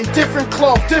 Different money, different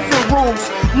cloth, different rules.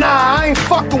 Nah, I ain't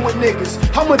fucking with niggas.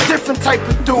 I'm a different type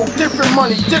of dude. Different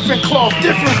money, different cloth,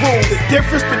 different rules. The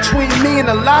difference between me and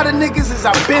a lot of niggas is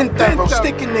I've been thorough.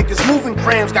 Sticking niggas, moving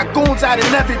grams, got goons out in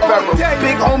every barrel.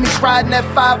 Big homies riding that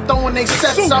 5, throwing they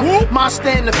sets up. Monster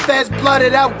in the feds,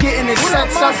 blooded out, getting his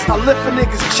sets up. I lift a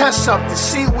nigga's chest up to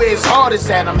see where his heart is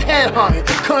at. I'm headhunting,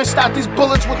 couldn't stop these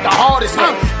bullets with the hardest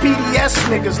hit. BDS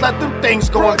niggas, let them things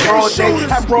go in broad day.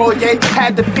 At Roy,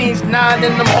 had the fiends 9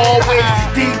 in them hallways.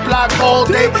 D-Block all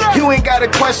day, you ain't gotta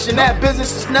question that.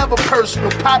 Business is never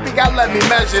personal, Poppy gotta let me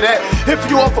measure that. If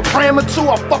you off a gram or two,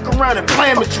 I'll fuck around and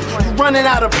blam at you. You running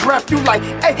out of breath, you like,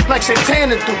 hey, like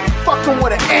Santana do. Fucking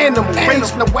with an animal,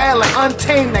 racing the wild and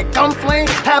untamed. That gun flame,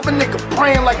 have a nigga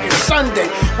praying like it's Sunday.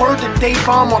 Word to Dave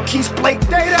Bomb on Keys Blake.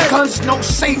 Guns no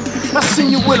safety, I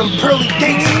seen you with them pearly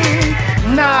gates.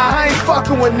 Nah, I ain't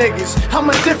fucking with niggas. I'm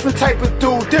a different type of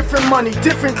dude. Different money,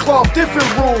 different cloth, different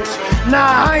rules.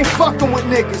 Nah, I ain't fucking with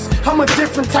niggas. I'm a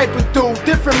different type of dude.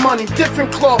 Different money,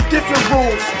 different cloth, different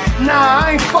rules. Nah,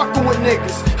 I ain't fucking with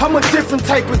niggas. I'm a different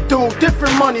type of dude.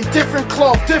 Different money, different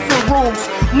cloth, different rules.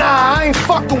 Nah, I ain't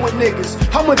fucking with niggas.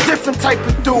 I'm a different type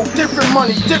of dude. Different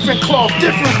money, different cloth,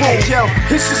 different rules. Yo,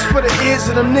 this is for the ears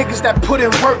of them niggas that put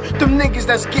in work. Them niggas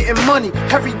that's getting money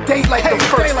every day like the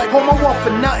first. Home I want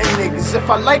for nothing, niggas. If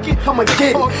I like it, I'ma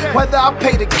get it. Whether I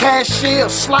pay the cashier or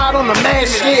slide on the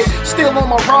mash, yeah. Still on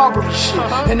my robbery shit.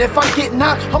 And if I get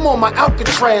knocked, I'm on my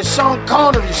Alcatraz, Sean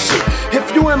Connery shit.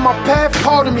 If you in my path,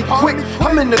 pardon me quick.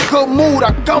 I'm in a good mood,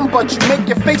 I gunbutt you, make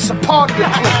your face a part of the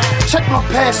clip. Check my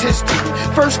past history.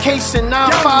 First case in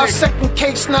 9-5, second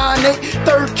case 9-8,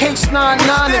 third case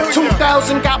 9-9. In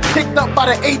 2000 got picked up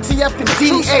by the ATF and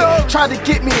DA. Tried to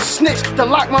get me to snitch, to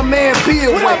lock my man B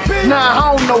away. Nah,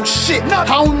 I don't know shit. I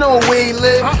don't know where he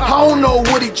live. I don't know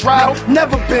what he drive.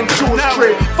 Never been to his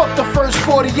crib. Fuck the first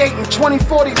 48 and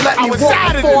 2040. Let me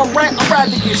walk before I rap. I'd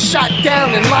rather get shot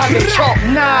down and line the chalk.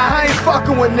 Nah, I ain't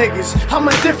fucking with niggas. I'm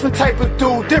a different different type of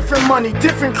dude, different money,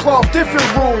 different cloth, different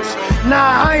rules.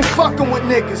 Nah, I ain't fucking with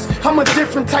niggas. I'm a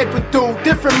different type of dude,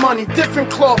 different money, different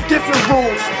cloth, different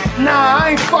rules. Nah, I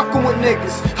ain't fucking with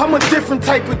niggas. I'm a different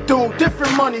type of dude,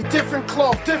 different money, different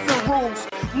cloth, different rules.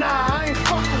 Nah, I ain't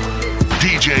fucking with niggas.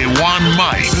 DJ One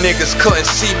Mike. Niggas couldn't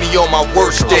see me on my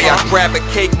worst day. I grab a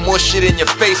cake, mush it in your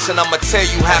face, and I'ma tell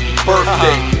you happy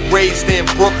birthday. Raised in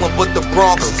Brooklyn, but the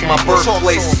Bronx is my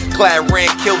birthplace. Glad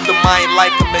Rand killed him, I ain't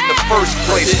like him in the first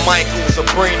place. Michael's a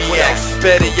brainiac,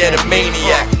 better yet a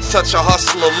maniac. Such a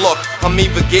hustler, look, I'm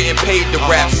even getting paid to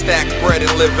rap, stack bread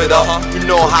and live it up. You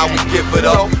know how we give it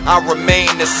up. I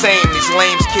remain the same, these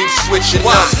lames keep switching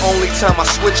up. Only time I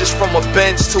switch is from a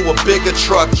Benz to a bigger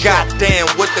truck.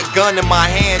 Goddamn, with the gun in my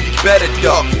hand, you better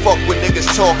duck. Fuck what niggas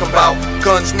talking about.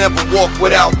 Guns never walk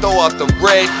without. Throw out the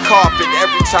red carpet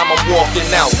every time I'm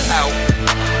walking out.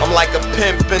 I'm like a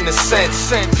pimp in a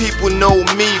sense. People know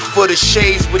me for the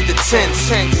shades with the tints.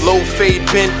 Low fade,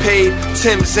 been paid,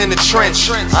 Tim's in the trench.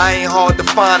 I ain't hard to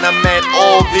find, I'm at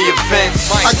all the events.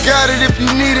 I got it if you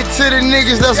need it to the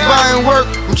niggas that's buying work.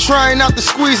 I'm trying not to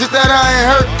squeeze it, that I ain't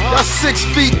hurt. Y'all 6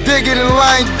 feet digging and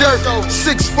lying dirt.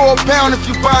 6'4" pound if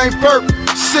you buying perp.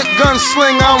 Sick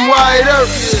gunslinger, I'm wide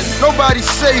earth. Nobody's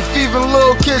safe, even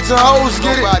little kids and hoes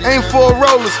get it. Ain't for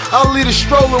rollers, I'll leave a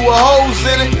stroller with holes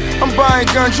in it. I'm buying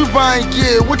guns, you buying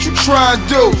gear, what you trying to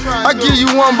do? I give you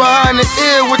one behind the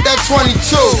ear with that 22.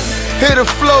 Hit a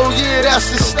flow, yeah, that's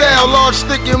the style. Large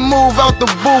stick and move out the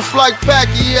booth like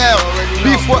Pacquiao.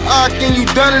 Beef with Ock and you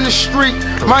done in the street.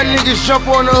 My niggas jump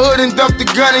on the hood and dump the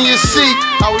gun in your seat.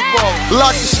 How we ball?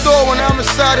 Lock the store when I'm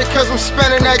inside it cause I'm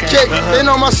spending that cake. They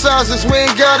know my sizes, we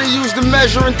ain't gotta use the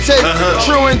measuring tape.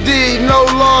 True indeed, no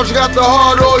large, got the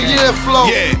hard all year flow.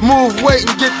 Move weight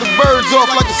and get the birds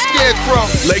off like a scarecrow.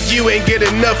 Like you ain't get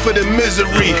enough of the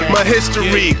misery. My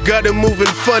history got it moving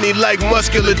funny like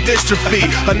muscular dystrophy.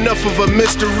 Enough of a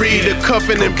mystery to cuff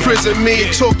and imprison me.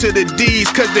 Talk to the D's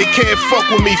cause they can't fuck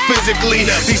with me physically.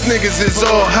 These niggas is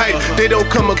all hype, they don't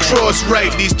come across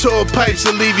right. These tall pipes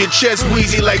will leave your chest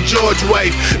wheezy like George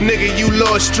wife. Nigga, you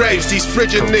lost stripes. These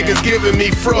frigid niggas giving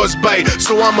me frostbite.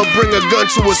 So I'ma bring a gun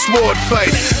to a sword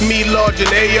fight. Me large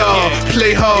and AR,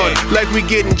 play hard like we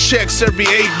getting checks every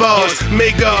 8 bars.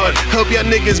 May God help y'all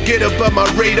niggas get up on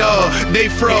my radar. They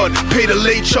fraud, pay the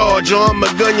late charge, or I'ma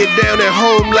gun you down at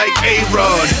home like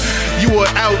A-Rod. You are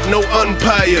out, no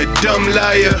umpire, dumb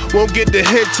liar. Won't get the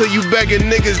hint till you begging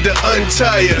niggas to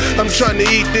untire. I'm trying to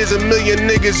eat, there's a million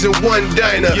niggas in one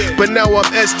diner. But now I'm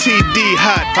STD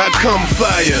hot, I come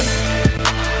fire.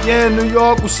 Yeah, New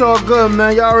York, what's all good,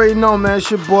 man? Y'all already know, man. It's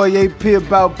your boy AP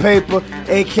About Paper,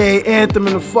 aka Anthem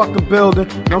in the fucking building.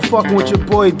 And I'm fucking with your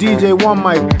boy DJ One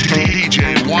Mike.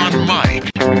 DJ One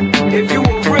Mike. If you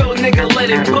a real nigga, let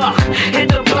it buck. Hit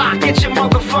the block, get your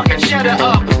motherfucking cheddar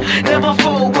up. Never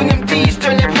fold when them D's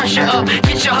turn that pressure up.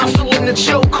 Get your hustle in the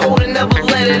chokehold and never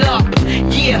let it up.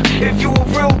 Yeah, if you a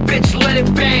real bitch, let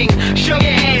it bang. Show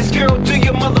your ass, girl, do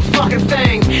your motherfucking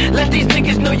thing. Let these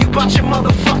niggas know you bought your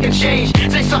motherfucking change.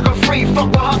 Say sucker free, fuck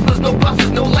with hustlers, no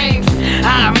busters, no lanes.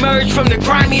 I emerged from the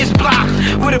grimiest block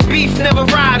where the beef never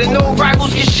ride and no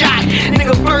rivals get shot.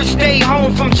 Nigga first day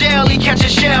home from jail, he catch a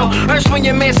shell. Hurts when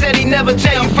your man said he never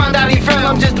tell. Found out he fell,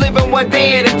 I'm just living one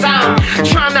day at a time.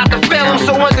 Trying not to fail, I'm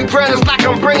so underground, it's like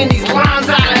I'm bringing these lines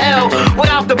out of hell.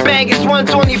 Without the bag, it's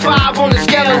 125 on the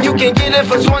scale, and you can get it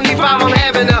for 25, I'm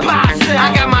having a box.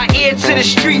 I got my ear to the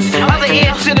streets, other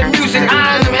ear to the music.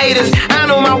 I ain't them haters, I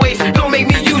know my ways, don't make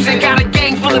me use it. Got a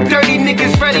gang full of dirty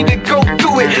niggas ready to go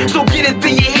through it. So get it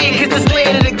through your head, cause it's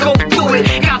later to go through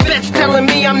it. Got vets telling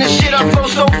me I'm the shit, I flow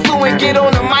so fluent. Get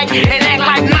on the mic and act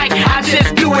like Nike, I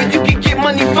just do it. You can get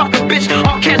money, fuck a bitch,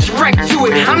 or catch wreck to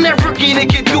it. I'm that rookie that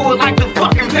can do it like the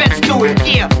fucking vets do it,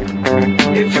 yeah.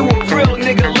 If you a real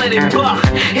nigga, let it buck.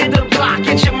 Hit the block,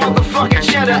 get your motherfucking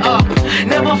cheddar up.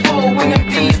 Never fold when them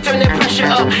D's turn that pressure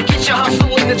up. Get your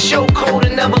hustle in the chokehold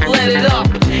and never let it up.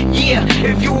 Yeah,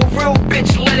 if you a real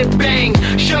bitch, let it bang.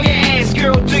 Show your ass,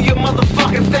 girl, do your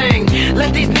motherfucking thing.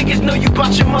 Let these niggas know you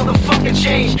bought your motherfucking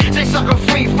change. Say sucker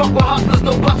free, fuck with hustlers,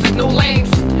 no busters, no lanes.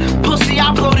 Pussy,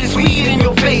 I blow this weed in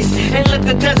your face and let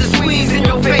the desert squeeze in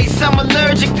your face. I'm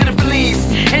allergic to the fleas,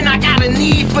 and I got a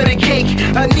need for the cake,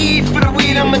 a need for the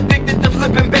weed. I'm addicted to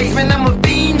flipping bass, man. I'm a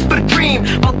fiend for the cream.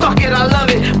 Oh fuck it, I love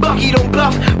it. Bucky don't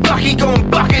bluff. Bucky gon'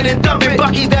 bucket and dump it.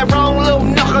 Bucky's that wrong little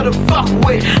knucker to fuck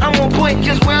with. I'm on point,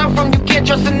 cause where I'm from, you can't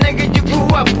trust a nigga you grew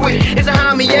up with. It's a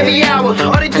homie every hour,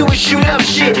 all they do is shoot up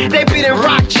shit. They beat and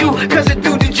rock you, cause the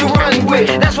dude that you run with.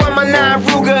 That's why my 9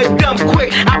 Ruger dump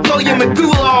quick. I blow your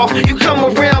medulla off, you come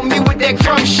around me with that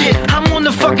crumb shit. I'm on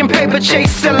the fucking paper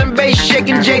chase, selling bass,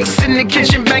 shaking jakes in the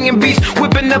kitchen, banging beats,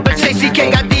 whipping up a tasty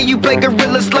cake. I dare you play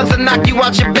gorilla slugs and knock you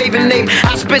out your bathing nape.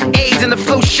 I spit A's and the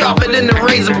flow sharper than the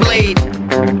razor blade.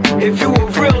 If you a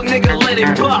real nigga, let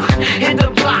it buck. Hit the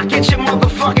block, get your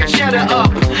motherfucking cheddar up.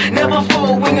 Never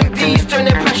fold when them D's turn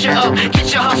that pressure up.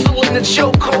 Get your hustle in the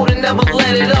chokehold and never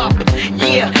let it up.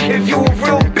 Yeah, if you a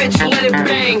real bitch, let it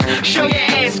bang. Show your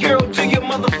ass, girl, do your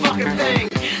motherfucking thing.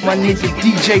 My nigga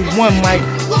DJ One Mic.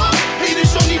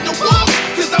 Haters don't need to walk,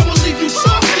 cause I will leave you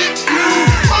chocolate.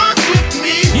 Mark with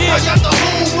me. I got the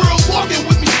whole world walking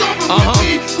with me, stomping with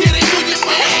me. Yeah, they know your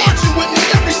man marching with me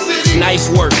every city.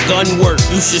 Knife work, gun work,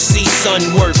 you should see sun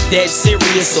work. Dead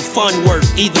serious or fun work.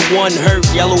 Either one hurt,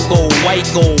 yellow gold, white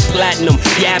gold, platinum,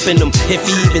 yapping them. If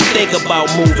he even think about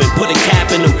moving, put a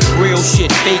cap in him. Real shit,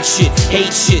 fake shit,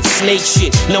 hate shit, snake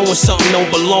shit. Knowing something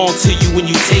don't belong to you when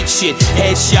you take shit.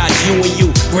 Headshots, you and you,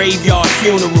 graveyard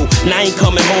funeral. And I ain't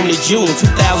coming home to June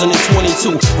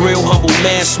 2022. Real humble,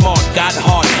 mad smart, got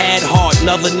heart, had heart.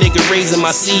 Another nigga raising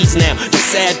my seeds now. The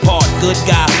sad part, good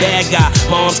guy, bad guy.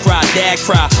 Moms cry, dad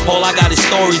cry. All I got is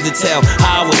stories to tell.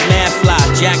 How I was mad fly,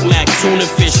 Jack Mac, tuna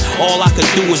fish. All I could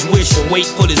do is wish and wait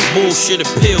for this bullshit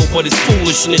appeal, but it's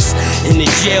foolishness. In the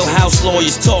jailhouse,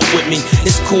 lawyers talk with me.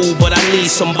 It's cool, but I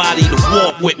need somebody to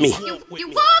walk with me. You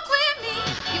walk with me,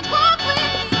 you walk with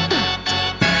me.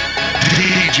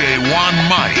 DJ One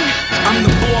Mic. I'm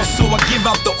the boss, so I give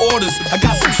out the orders. I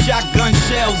got some shotgun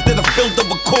shells that are filled up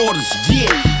with quarters. Yeah,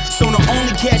 so the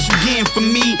only cash you getting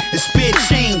from me is spare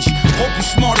change. Hope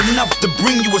you're smart enough to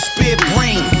bring you a spare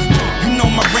brain. You know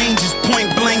my range is point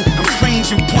blank. I'm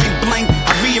strange and point blank.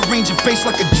 I rearrange your face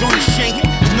like a joint shank.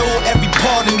 Know every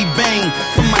part of me bang.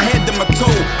 From my head to my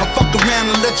toe, I fuck around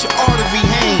and let your artery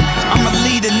hang. I'm a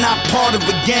leader, not part of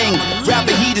a gang.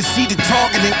 Rather he to see the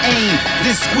target and aim.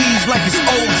 Then squeeze like it's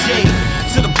OJ.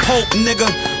 To the Pope, nigga,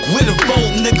 with a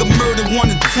vote, nigga. Murder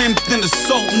 1 attempt and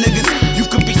assault, niggas. You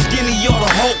could be skinny or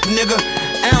the Hulk, nigga.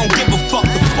 I don't give a fuck,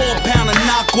 the 4-pounder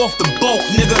knock off the boat,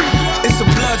 nigga. It's a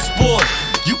blood sport.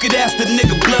 You could ask the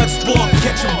nigga blood sport.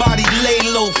 Catch your body, lay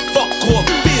low, fuck off,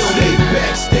 feel me.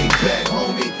 Stay back,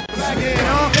 homie.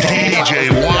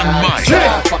 DJ One Mic.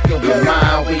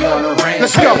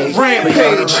 Let's go,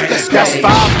 rampage. That's 5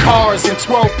 cars and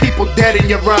 12 people dead in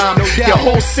your rhyme. Your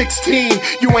whole 16,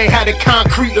 you ain't had a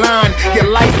concrete line. Your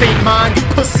life ain't mine, you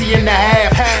pussy in the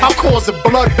half. I'll cause a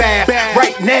bloodbath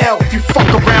right now if you fuck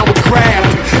around with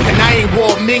craft. And I ain't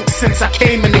wore mink since I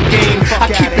came in the game. I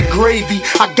keep it gravy,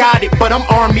 I got it, but I'm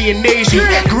Army and Navy.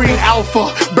 Green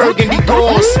Alpha, burgundy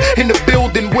doors. In the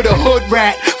building with a hood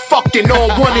rat. Fucking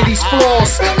on one of these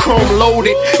floors. Chrome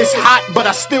loaded, it's hot, but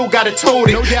I still gotta tote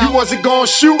it. You wasn't gonna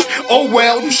shoot? Oh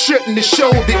well, you shouldn't have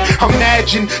showed it.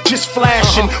 Imagine just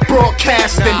flashing,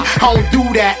 broadcasting. I don't do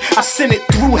that, I send it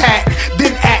through hack.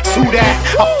 Then ask who that.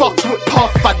 I fucked with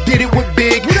Puff, I did it with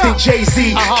Big and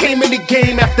Jay-Z. Came in the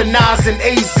game after Nas and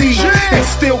AZ. And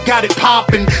still got it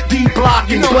poppin'.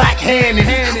 D-blocking, black handing,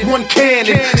 one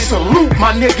cannon. Salute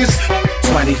my niggas.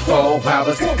 24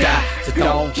 hours to die, so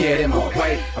don't get in my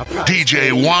way.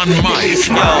 DJ One Mic.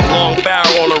 Yo, long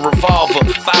barrel on a revolver,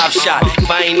 5-shot.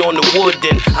 If I ain't on the wood,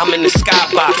 then I'm in the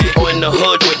skybox or in the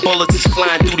hood where bullets is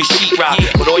flying through the sheetrock.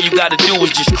 But all you gotta do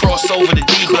is just cross over the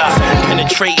D-block.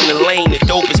 Penetrating the lane, the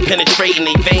dope is penetrating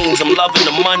their veins. I'm loving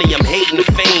the money, I'm hating the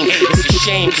fame. It's a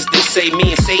shame, cause they say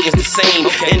me and Satan's the same.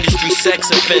 Industry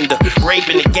sex offender,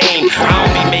 raping the game. I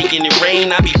don't be making it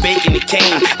rain, I be baking the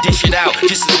cane. Dish it out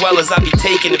just as well as I be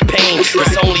taking the pain.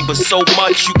 There's only but so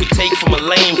much you can take from a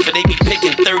lame, for they be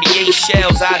picking 38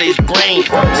 shells out of his brain.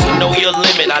 So know your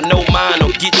limit, I know mine, or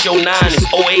get your 9. It's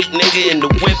 08 nigga and the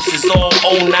whips is all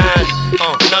 09.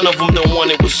 None of them don't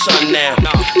want it with sun now.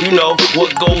 You know,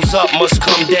 what goes up must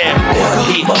come down.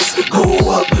 Yeah. Must go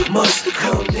up, must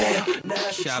come down.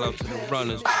 Shout out to the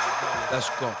runners. Let's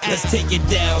go. Let's take it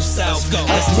down south. Go.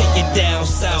 Let's take it down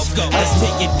south. Go. Let's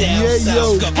take it down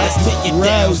south. Go. Let's take it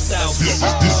down south. This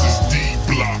is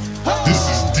D-block. This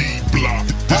is D-block.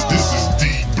 This is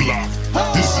D-block.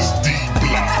 This is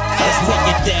D-block. Let's take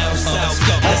it down south.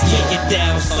 Go. Let's take it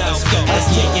down south. Go. Let's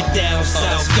take it down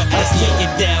south. Go. Let's take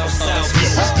it down south.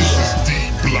 This is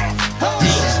D-block.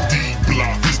 This is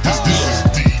D-block. This is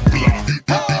D-block. You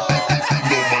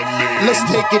know my name. Let's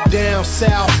take it down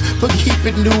south, but keep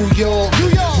it New York.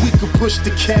 We could push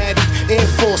the caddy, Air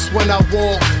Force when I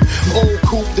walk. Old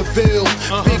Coupe de Ville,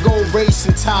 big old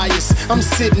racing tires. I'm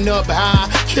sitting up high,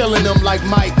 killing them like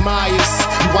Mike Myers.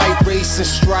 White racing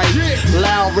stripe,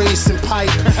 loud racing pipe.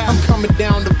 I'm coming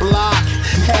down the block,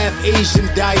 half Asian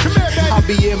dyke. I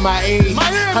be in Miami,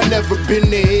 I never been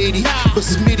to Haiti, but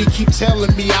Smitty keep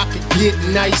telling me I could get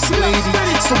nice, lady.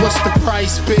 So what's the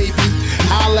price, baby?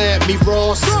 Holla at me,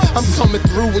 Ross. I'm coming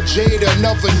through with Jada,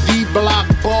 another D-Block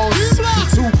boss.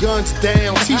 2 guns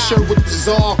down, t-shirt with the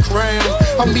czar crown.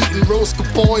 I'm eating roast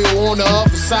capoyo on the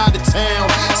other side of town.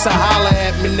 So holla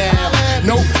at me now.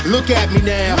 Nope, look at me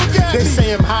now. They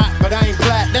say I'm hot, but I ain't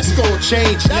black. That's gonna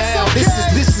change now.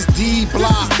 This is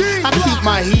D-Block. I keep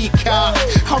my heat cocked.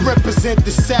 I represent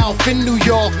the South in New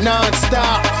York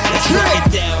non-stop. Let's take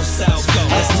it down south.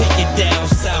 Let's take it down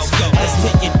south. Let's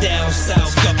take it down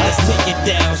south. Let's take it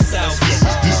down south.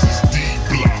 This is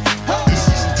D-Block. This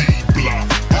is D-Block.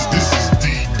 This is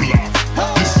D-Block.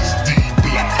 This is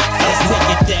D-Block. Let's take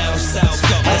it down south.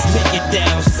 Let's take it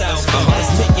down south. Let's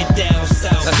take it down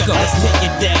south. Let's go. Let's take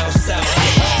it down south.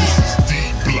 This is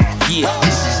D-Block. Yeah.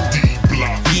 This is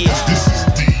D-Block. Yeah. This is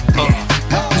D-Block.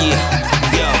 Yeah.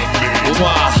 Yo.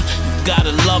 Wow.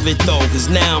 Gotta love it though, cause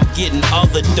now I'm getting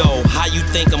other dough. How you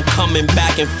think I'm coming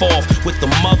back and forth with the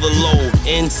mother load?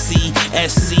 NC,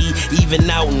 SC, even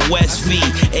out in West V,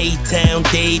 A-Town,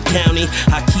 Dade County.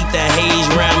 I keep that haze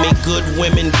round me. Good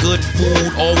women, good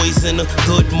food, always in a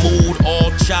good mood.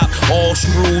 All chopped, all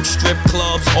screwed, strip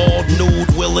clubs, all nude,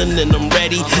 willing and I'm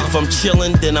ready. If I'm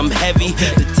chillin', then I'm heavy.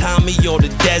 The Tommy or the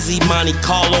Desi, Monte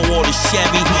Carlo or the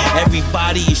Chevy.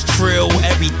 Everybody is trill,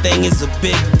 everything is a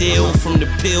big deal. From the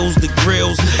pills, the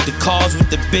grills, the cars with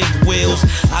the big wheels.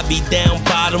 I be down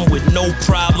bottom with no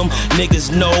problem. Niggas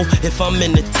know if I'm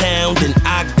in the town, then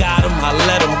I got them, I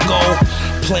let them go.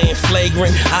 Playing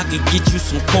flagrant, I could get you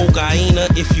some cocaine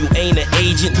if you ain't an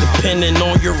agent, depending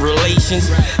on your relations.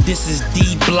 This is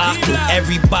D-Block and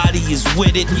everybody is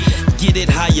with it. Get it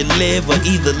how you live or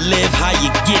either live how you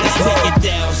get it. Let's take it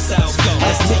down south.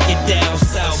 Let's take it down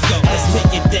south. Let's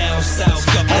take it down south.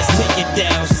 Let's take it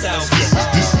down south.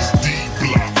 This is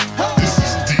D-Block. This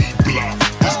is D-Block.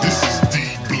 This is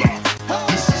D-Block.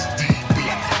 This is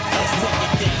D-Block. Let's take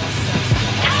it down south.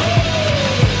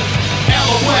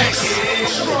 LOX,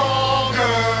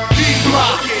 stronger.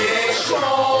 D-Block,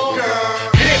 stronger.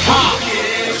 Hip hop,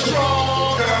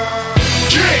 stronger.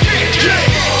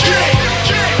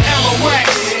 LOX,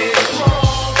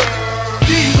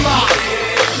 D-Block,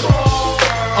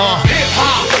 hip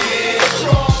hop.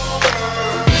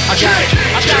 I got it.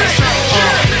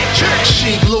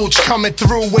 Sheek, louch coming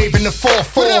through, waving the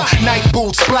 4-4. Night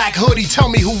boots, black hoodie, tell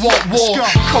me who want war.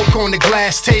 Coke on the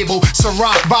glass table,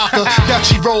 Ciroc vodka,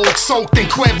 Dutchy road, soaked in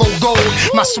Quevo gold.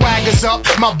 My swagger's up,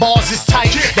 my bars is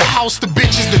tight. The house, the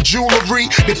bitches, the jewelry,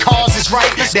 the cars is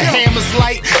right. The hammer's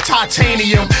light,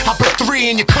 titanium. I put 3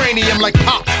 in your cranium like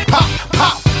pop, pop,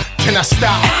 pop. Can I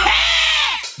stop?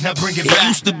 Now bring it back. It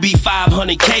used to be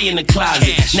 500K in the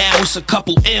closet. Now it's a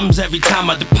couple M's every time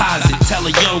I deposit. Tell the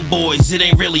young boys it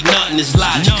ain't really nothing, it's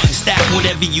logic. Stack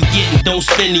whatever you get and don't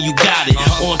spend it, you got it.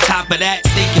 On top of that,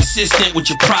 stay consistent with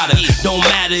your product. Don't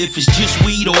matter if it's just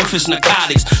weed or if it's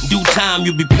narcotics. Due time,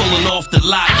 you'll be pulling off the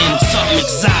lot in something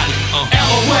exotic.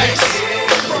 LOX,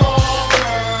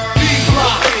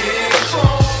 D-Block,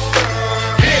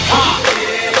 hip hop.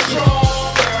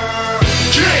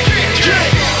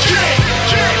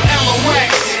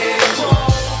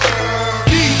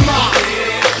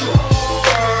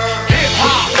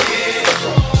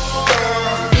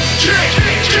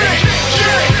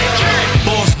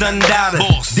 Done doubted.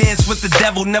 Dance with the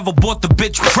devil, never bought the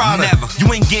bitch Prada. Never.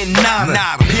 You ain't getting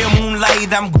nada. Here moonlight,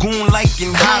 I'm goon like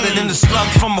and hotter than the slug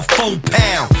from a 4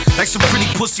 pound. Like some pretty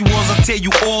pussy walls, I'll tear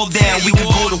you all down. We can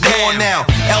go to war now.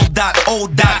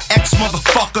 L.O.X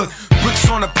motherfucker. Bricks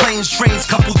on the planes, trains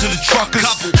coupled to the truckers.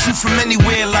 Shoot from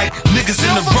anywhere like niggas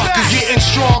in the ruckers. Getting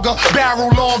stronger, barrel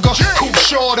longer, coupe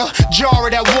shorter, jar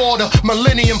of that water,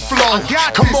 millennium flow.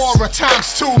 Kimura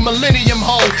 ×2, millennium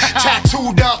hoe.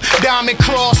 Tattooed up, diamond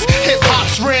cross, hip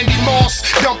hop's Randy Moss.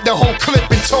 Dump the whole clip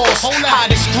and toss.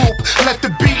 Hottest group, let the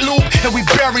beat loop, and we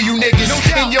bury you niggas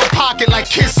in your pocket like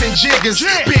Kiss and Jiggers.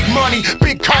 Big money,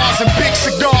 big cars, and big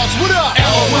cigars. What up?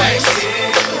 LOX,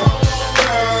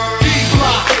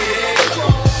 D-Block,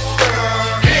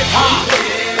 hip hop.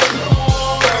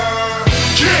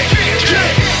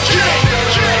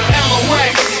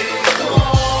 LOX,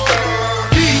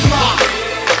 D-Block,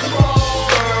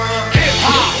 hip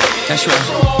hop. That's right.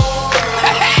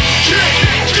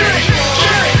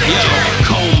 Yo,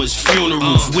 comas,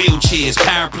 funerals, homeless, wheelchairs,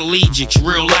 paraplegics,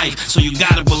 real life, so you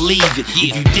gotta believe it.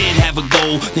 If you did have a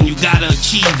goal, then you gotta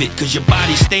achieve it. Cause your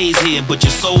body stays here, but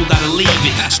your soul gotta leave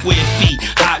it. Square feet,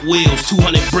 Hot Wheels,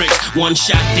 200 bricks, one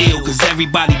shot deal. Cause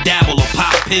everybody dabble or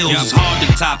pop pills. It's hard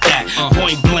to top that.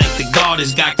 Point blank, the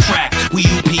garters got cracked. We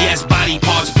UPS body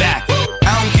parts back.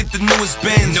 I don't get the newest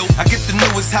Benz, I get the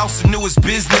newest house, the newest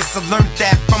business. I learned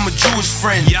that from a Jewish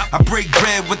friend. I break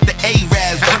bread with the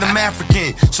Arabs, but I'm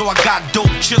African, so I got dope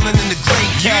chillin' in the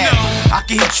great cab. I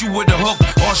can hit you with a hook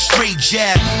or a straight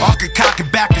jab, or I can cock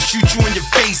it back and shoot you in your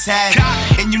face, hat.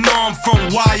 And you know I'm from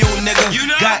YO, nigga.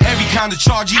 Got every kind of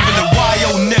charge, even the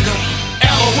YO, nigga.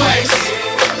 LOX,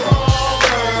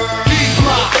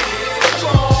 D-Block,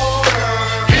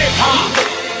 hip-hop.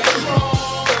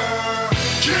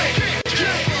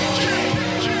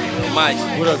 Mike,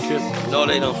 what up, kid? No,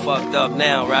 they done fucked up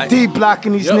now, right?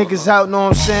 D-blocking these niggas out, know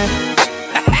what I'm saying?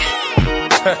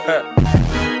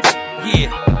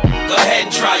 Yeah, go ahead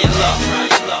and try your luck.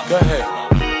 Go ahead.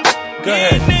 Go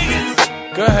ahead.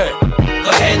 Go ahead. Go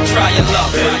ahead and try your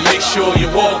luck. Better make sure you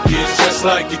walk is just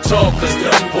like you talk, cause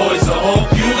them boys will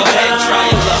hope you. Go ahead and try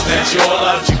your luck. Snatch you all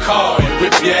out your car and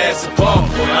rip your ass apart.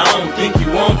 But I don't think you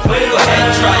won't play. Go ahead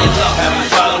and try your luck. Have you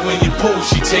following your pool,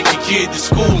 she take your kid to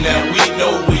school. Now we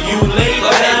know where you lay. Go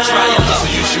ahead and try your luck. So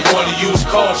you should wanna use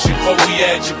caution before we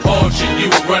add your porch and you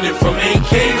running from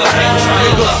AK. Go ahead and try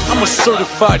your luck. I'm a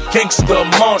certified gangster,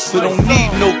 monster. Don't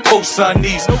need no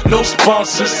cosignees, no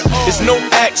sponsors. It's no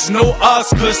acts, no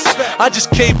Oscars. I just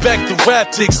came back to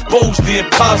rap to expose the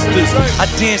imposters. I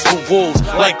dance with wolves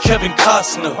like Kevin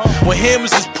Costner. When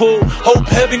hammers is pulled, hope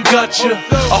heaven got you.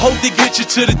 I hope they get you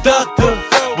to the doctor.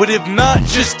 But if not,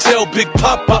 just tell Big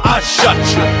Papa I shot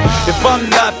you. If I'm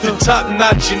not the top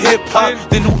notch in hip hop,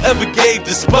 then whoever gave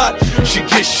the spot should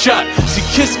get shot. See,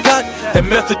 Kiss got that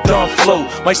methadone flow.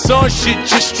 My song shit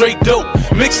just straight dope.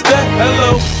 Mix that,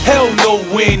 hello? Hell no,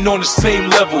 we ain't on the same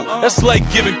level. That's like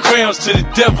giving crayons to the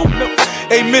devil.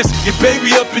 Hey miss, your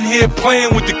baby up in here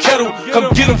playing with the kettle. Come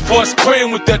get him for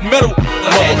spraying with that metal. Go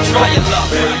ahead and try your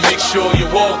luck. Better make sure you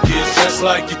walk is just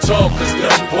like you talk, cause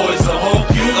them boys will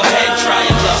hope you. Go ahead and try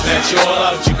your luck. Snatch you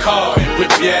all out your car and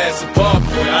rip your ass apart.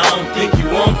 But I don't think you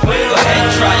won't play. Go ahead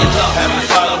and try your luck. Have you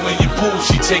following your pool,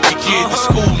 she take your kid to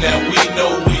school. Now we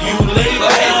know where you lay. Go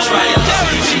ahead and try your luck.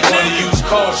 So you should wanna use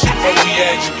caution before we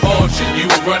add your porch and you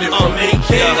running from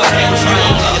AK. Go ahead and try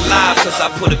your luck. Alive, cause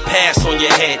I put a pass on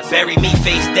your head. Bury me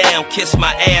face down, kiss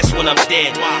my ass when I'm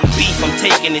dead. Beef, I'm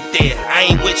taking it there. I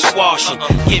ain't with squashing.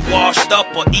 Get washed up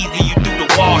or either you do the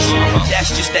washing. That's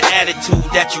just the attitude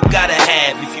that you gotta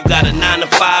have. If you got a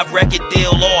 9-to-5 record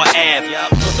deal or Av,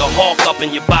 put the hawk up in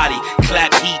your body,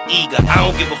 clap heat eager. I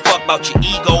don't give a fuck about your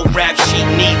ego, rap sheet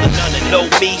neither. None of know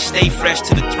me, stay fresh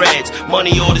to the threads.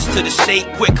 Money orders to the state,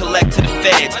 quick collect to the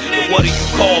feds. But what do you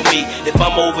call me if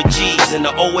I'm over G's? In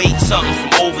the 08 something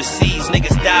from overseas,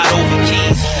 niggas died over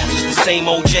keys. Just the same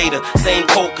old Jada, same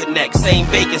coke connect, same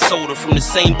baking soda from the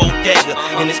same bodega.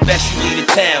 And it's best you leave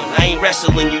the town, I ain't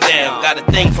wrestling you down. Got a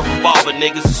thing for revolver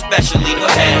niggas, especially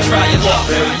the hand. Try your luck.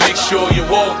 Better make sure you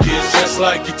walk is just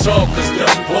like you talk, cause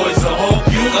them boys will hope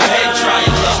you. Go ahead and try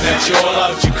your luck. Snatch you all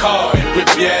out your car and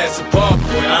rip your ass apart.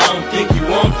 But I don't think you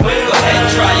won't play. Go ahead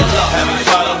and try your luck. Have you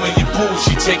following your pool,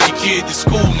 she take your kid to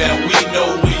school. Now we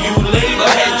know where you lay. Go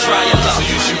ahead and try your luck. So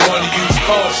you should wanna use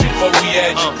caution before we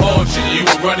add your porch and you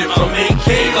running from AK.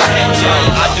 Go ahead and try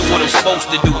it. I do what I'm supposed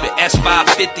to do. The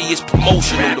S550 is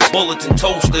promotional. The bulletin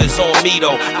toaster is on me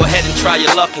though. Go ahead and try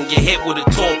your luck and get hit with a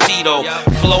torpedo.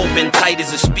 Flow been tight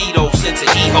as a speedo since a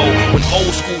E-ho. When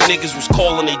old school niggas was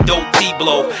calling they dope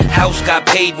D-blow. House got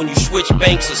paid when you switch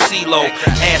banks or CeeLo.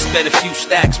 Ass bet a few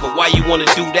stacks, but why you wanna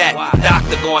do that?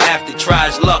 Doctor gonna have to try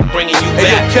his luck bringing you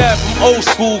back. Hey, yo, Cap, I'm old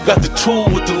school, got the tool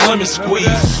with the lemon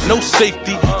squeeze. No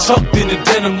safety, tucked in the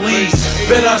denim leaves.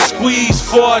 Bet I squeeze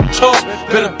before I talk.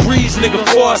 Better breeze, nigga,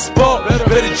 before I spark.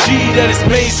 Better G that his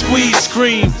main squeeze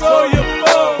scream.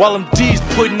 While I'm D's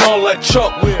putting all that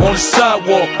chalk on the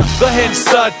sidewalk. Go ahead and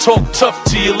side talk tough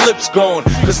till your lips gone.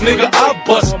 Cause nigga, I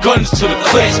bust guns till the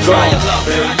clips gone.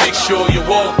 Better make sure you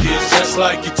walk is just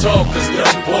like you talk, cause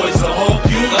them boys will hope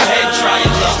you. Go ahead and try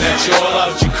your luck. Snatch you all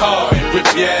out your car and rip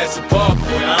your ass apart.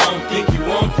 But I don't think you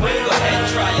won't play. Go ahead and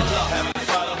try your luck.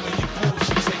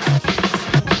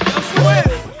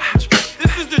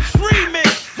 This is the tree mix.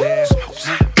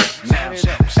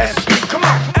 Come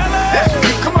on.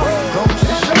 Come on.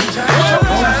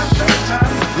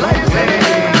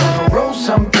 Roll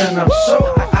something up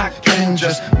so I can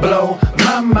just blow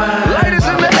my mind. Ladies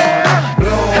in the air.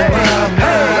 Blow my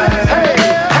mind.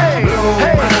 Hey. Blow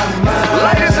my mind.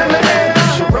 Ladies in the air. You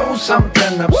should roll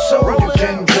something up so you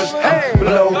can just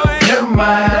blow your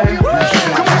mind. You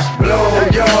should just blow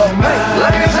your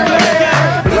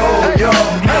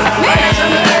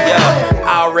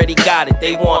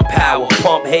they want power.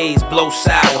 Pump haze, blow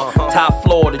sour. Top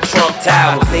floor, the Trump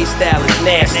Towers. They style is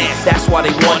nasty, that's why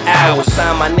they want ours.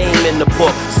 Sign my name in the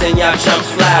book, send y'all chumps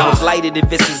flowers. Light it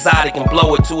if it's exotic and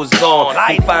blow it till it's gone.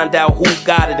 And find out who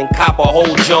got it and cop a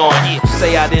whole joint.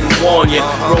 Say I didn't warn you.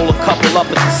 Roll a couple up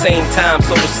at the same time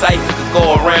so the cipher could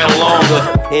go around longer.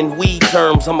 In weed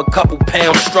terms, I'm a couple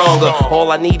pounds stronger.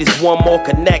 All I need is one more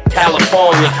connect,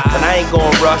 California. But I ain't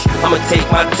gonna rush, I'ma take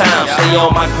my time. Stay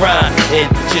on my grind and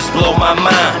just blow my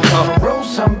mind. Roll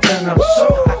something up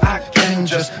so I can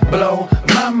just blow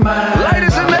my mind.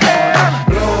 Lighters in the air.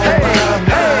 Blow hey,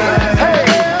 hey, hey,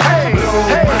 hey, blow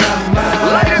my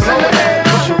mind. Lighters in the air.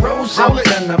 You should roll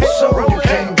something up so you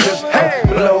can just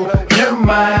blow your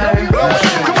mind. You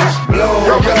should just blow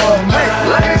your mind.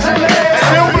 Lighters in the air.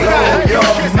 Blow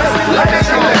your mind. Lighters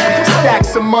in the air.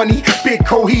 Stacks of money, big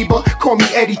Cohiba, call me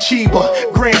Eddie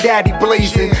Chiba. Granddaddy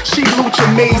blazing, she louch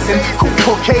amazing. Cool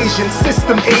Caucasian,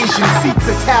 system Asian, seats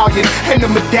Italian, and the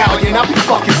medallion. I be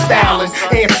fucking styling.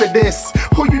 Answer this,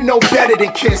 who you know better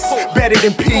than Kiss? Better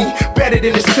than P, better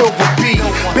than the Silver B.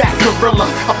 Back gorilla,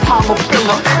 Apollo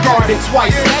filler, guarded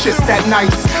twice, just that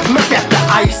nice. Look at the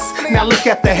ice, now look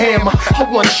at the hammer. I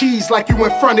want cheese like you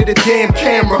in front of the damn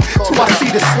camera. Till I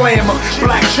see the slammer.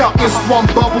 Black chocolates, one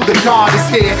bubble, the God is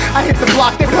here. I hit the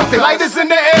block, they put the lighters in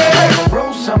the air.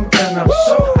 Roll something up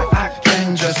so I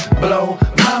can just blow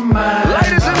my mind.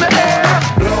 Lighters in the air.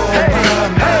 Blow hey,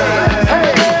 hey,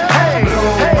 hey, hey,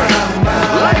 blow my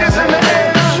mind. Lighters in the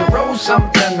air. You should roll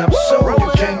something up so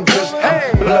you can just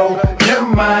blow your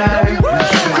mind. You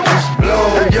should just blow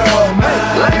your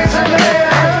mind. Lighters in the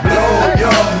air. Blow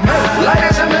your mind.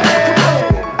 Lighters in the air.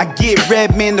 I get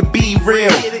red man to be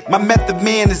real. My method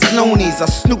man is loonies. I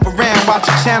snoop around, watch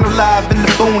a channel live in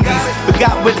the boonies.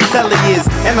 Forgot where the telly is,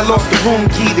 and I lost the room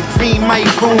key. The cream might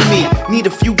ruin me. Need a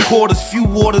few quarters, few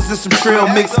waters, and some trail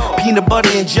mix. Peanut butter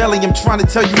and jelly, I'm trying to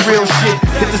tell you real shit.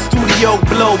 Hit the studio,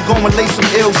 blow, go and lay some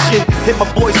ill shit. Hit my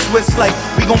boy Swiss like,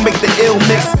 we gon' make the ill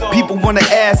mix. People wanna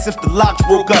ask if the louch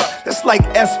broke up. That's like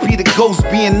SP the ghost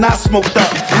being not smoked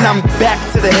up. And I'm back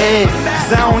to the head,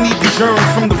 cause I don't need the germs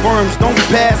from the worms. Don't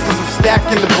pass, cause I'm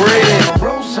stacking the bread.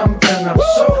 Roll something up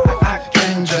so I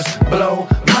can just blow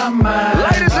my mind.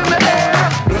 Lighters in the air.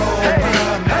 Hey, hey,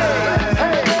 hey,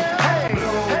 hey, hey.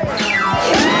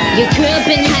 Your girl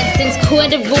been hot since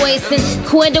corduroys, since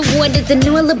quarter waters and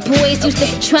all the boys used to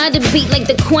try to beat like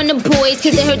the corner boys,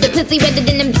 cause they heard the pussy better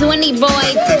than them 20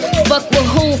 boys. Fuck with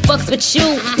who, fucks with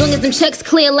you, long as them checks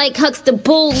clear like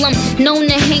Huxtable. I'm known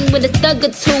to hang with a thug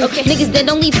or two, niggas that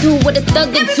only do what a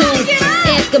thug or two.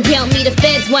 Ask about me, the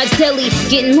feds watch telly,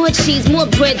 getting more cheese, more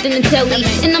bread than the telly,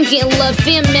 and I'm getting love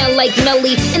female like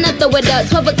Melly, and I throw it out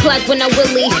 12 o'clock when I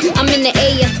willy. I'm in the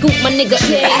A, I scoop my nigga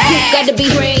A. You gotta be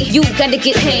Ray, you gotta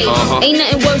get paid. Ain't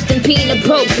nothing worse than being a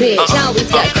broke bitch. I always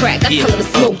got crack, I tell her to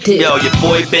smoke this. Yo, your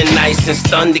boy been nice since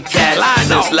Thundercats,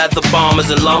 since leather bombers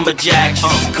and lumberjacks.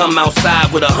 Come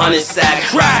outside with 100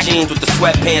 sacks, rock jeans with the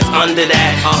sweatpants under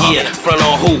that. Yeah, front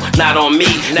on who, not on me.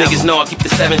 Niggas know I keep the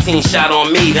 17 shot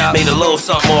on me. Made a little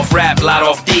something off rap, lot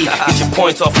off D. Get your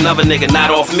points off another nigga,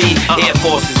 not off me. Air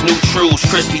Forces, new trues,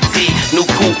 crispy T, new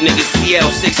coupe niggas,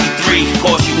 CL63.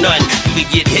 Cost you nothing, you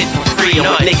could get hit for free. I'm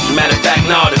with Nicki, matter of fact,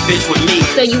 nah, the bitch with me.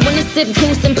 So you wanna sip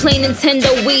goose and play Nintendo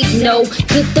Wii? No,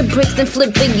 get the bricks and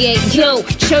flip the gate. Yo,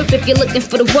 chirp if you're looking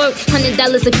for the work. $100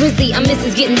 a grizzly, I'm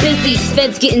Mrs. Getting busy.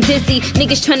 Feds getting dizzy,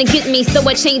 niggas trying to get me, so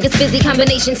I changed this busy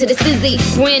combination to the sizzy.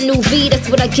 Brand new V, that's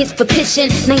what I get for pitching.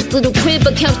 Nice little crib,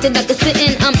 a couch that I can sit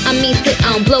in. I mean sit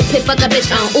on, blow pip, I got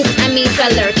bitch on. Oop, I mean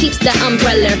feller, keeps the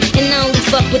umbrella. And I only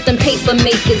fuck with them paper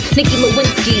makers. Nicki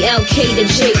Lewinsky, LK to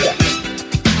Jada.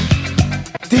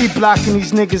 D-blocking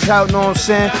these niggas out, know what I'm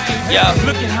saying? Yeah,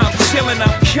 look at how I'm chillin',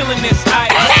 I'm killing this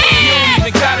item. You don't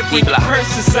even gotta bring the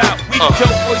purses out. We the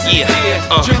dope boys in there,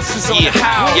 drinks is on the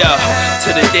house. Yeah,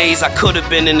 to the days I could've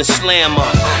been in the slammer,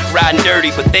 riding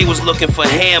dirty, but they was looking for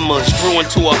hammers. Grew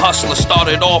into a hustler,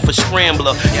 started off a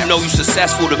scrambler. You know you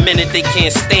successful the minute they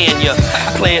can't stand ya.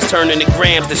 Plans turn into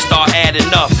grams that start adding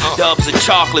up. Dubs of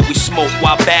chocolate we smoke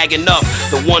while bagging up.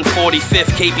 The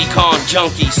 145th KB Con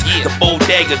junkies, the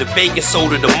bodega, the bacon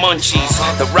soda, the munchies,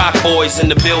 the rock boys in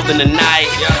the building tonight.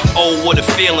 Oh, what a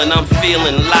feeling, I'm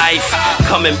feeling life.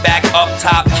 Coming back up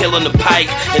top, killing the pike.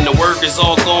 And the work is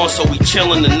all gone, so we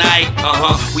chilling tonight.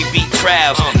 We beat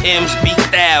Travs, M's beat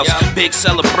Thou's. Big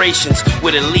celebrations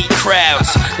with elite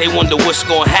crowds. They wonder what's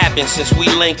gonna happen since we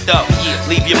linked up.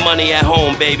 Leave your money at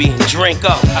home, baby, drink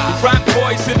up. Rock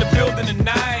boys in the building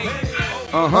tonight.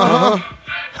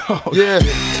 Yeah.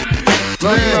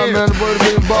 Right now, man, the boy the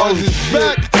million balls is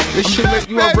back. This shit make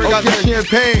you wanna break out the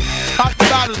champagne. Pop the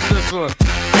bottles to this one.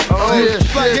 Yeah,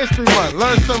 it's like History Month.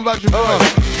 Learn something about your boy.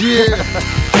 Yeah.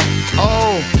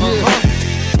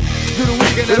 Do the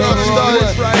weekend that all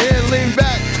started right here. Lean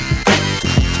back.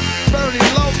 Burning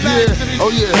low back. Yeah.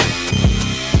 Oh yeah.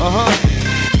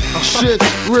 Shit's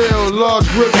real, large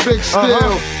grip, big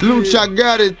steel. Louch, I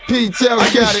got it. P-Tail,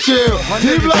 catch chill.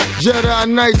 D-Block, Jada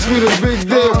Nights, we the big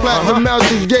deal. Platinum out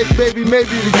the gate, baby,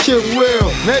 maybe the kid will.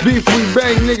 Beef we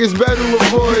bang, niggas better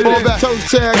avoid it. Toe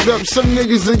tagged up, some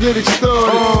niggas will get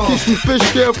extorted. Keeps me fish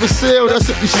scale for sale, that's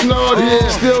if you snorted.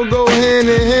 Still go hand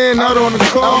in hand, out on the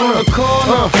corner.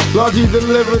 Largy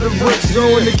deliver the bricks, go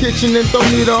in the kitchen and throw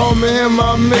me the home and hammer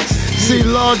I mix. See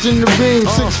large in the beam,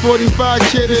 645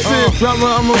 kid it.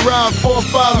 I'ma ride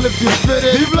 4-5, lift your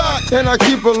fitted. D-Block, and I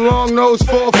keep a long nose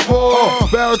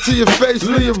 4-4. Barrel to your face,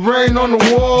 leave your brain on the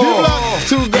wall. D-Block,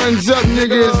 2 guns up,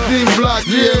 nigga, it's D-Block.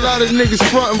 Yeah, a lot of niggas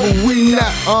frontin', but we not.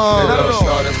 And I'm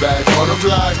starting back on the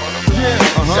block.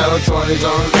 Shadow 20s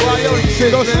on the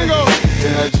beat. Go single.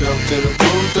 Then I jumped in the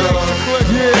booth,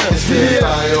 It's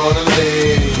fire on the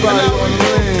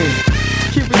lane.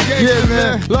 Keep it gangsta,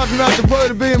 man. Locking out the boy,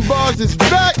 the billion bars is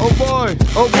back. Oh boy.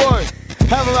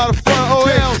 Having a lot of fun. Oh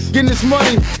hell, getting this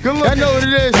money. Good luck. I know what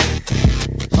it is.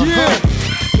 Yeah.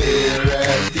 Here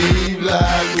at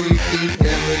D-Block, we keep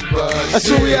him buzz. That's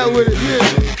where we at with it.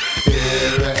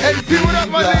 Yeah. Hey, P, what up,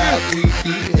 my nigga?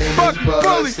 Fuck,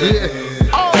 bully. Yeah.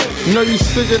 You know you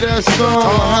sick of that song,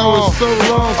 how it's so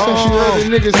long since you heard the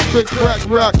niggas spit crack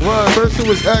rock. First it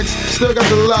was X, still got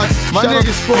the locks. My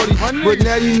niggas 40, but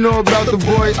now you know about the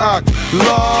boy Ock.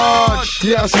 Large,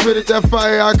 yeah, I spit it, that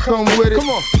fire, I come with it.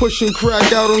 Pushing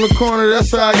crack out on the corner,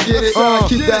 that's how I get it.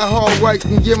 Keep that hard white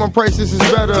and get my prices is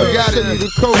better. Got it,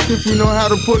 the coke if you know how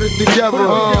to put it together.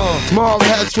 Mob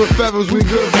hats with feathers, we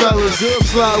good fellas.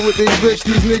 Slide with this bitch,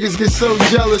 these niggas get so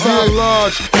jealous. I'm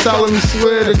large, solemnly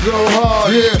swear to go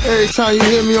hard. Yeah. Every time you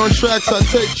hear me on tracks, I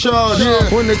take charge.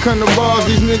 When they come to bars,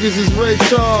 these niggas is Ray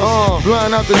Charles.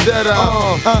 Blind out the dead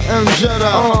eye. I am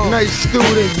Jada. Nice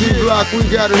student, D-Block, we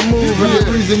got it moving. The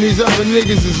reason these other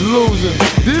niggas is losing.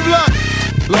 D-Block,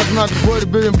 locking out the boy, the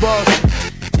billion bars.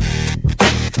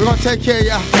 We gonna take care of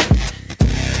y'all.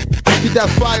 Keep that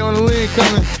fire on the lean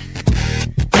coming.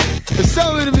 It's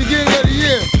only the beginning of the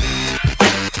year.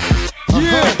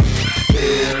 Yeah.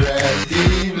 Here at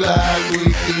D-Block, we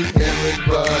keep him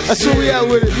buzz. That's where we at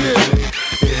with it,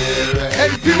 yeah. Hey,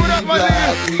 P, what up, my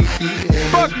nigga?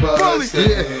 Fuck, bully.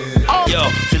 Yo,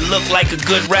 if it look like a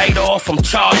good write-off, I'm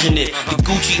charging it. The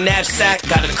Gucci knapsack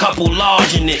got a couple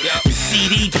large in it. The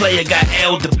CD player got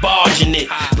El DeBarge in it.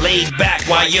 Laid back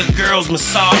while your girl's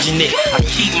massaging it. I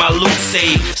keep my loot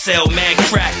safe, sell mad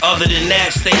crack. Other than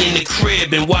that, stay in the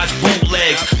crib and watch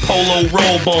bootlegs. Polo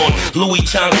robe on, Louis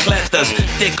chancletas.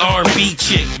 Thick R&B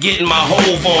chick, getting my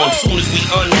hove on. Soon as we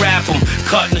unwrap them,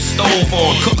 cutting the stove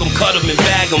on. Cook them, cut them, and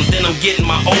bag them, then I'm getting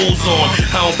my O's on.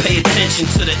 I don't pay attention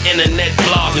to the internet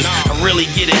bloggers. I really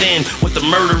get it in with the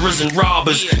murderers and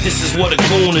robbers. This is what a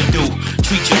gooner do.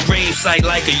 Treat your gravesite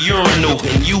like a urinal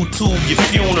and YouTube your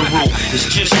funeral. It's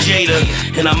just Jada,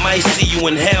 and I might see you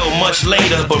in hell much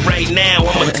later. But right now,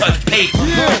 I'ma touch paper.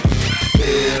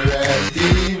 Here at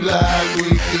D-Block, we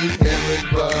keep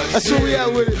him buzz. That's where we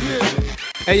at with it,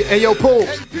 yeah. Hey, yo, Paul,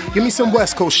 give me some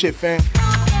West Coast shit, fam.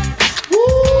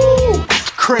 Woo!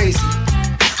 Crazy.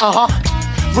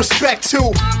 Respect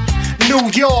to New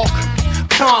York,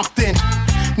 Compton,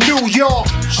 New York.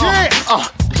 Yeah.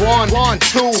 1,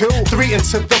 2, 3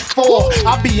 into the 4.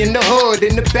 I be in the hood,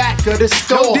 in the back of the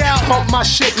store. Pump my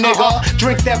shit, nigga.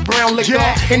 Drink that brown liquor.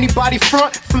 Anybody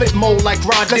front, flip mode like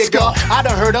Rod Digger. I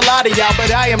done heard a lot of y'all,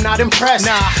 but I am not impressed.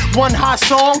 One hot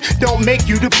song don't make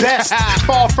you the best.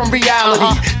 Far from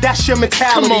reality, that's your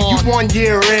mentality. You 1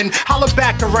 year in, holla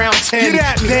back around 10.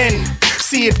 Then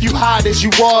see if you hot as you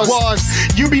was.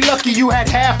 You be lucky you had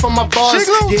half of my buzz.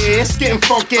 Yeah, it's getting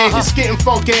funky, it's getting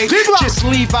funky. Just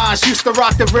Levi's used to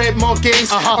rock the red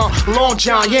monkeys. Long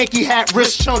John, Yankee hat,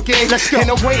 wrist chunky.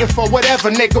 And I'm waiting for whatever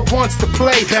nigga wants to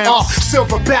play.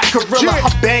 Silverback gorilla,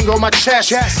 I bang on my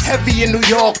chest. Heavy in New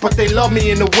York, but they love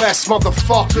me in the West,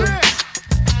 motherfucker.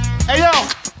 Hey yo,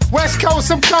 West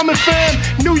Coast, I'm coming, fam.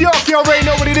 New York, you already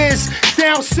know what it is.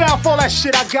 Down south, all that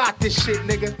shit, I got this shit,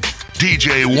 nigga.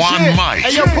 DJ One Mike.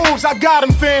 Hey yo, Pools, I got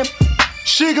him, fam.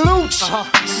 Sheek, louch,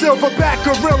 Silverback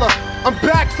gorilla. I'm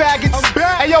back, faggots. I'm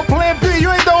back. Hey, yo, Plan B,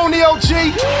 you ain't the only OG.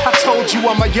 I told you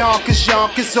I'm a Yonkers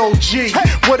OG.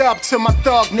 Hey. What up to my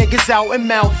thug niggas out in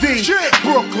Mount V?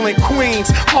 Brooklyn, Queens,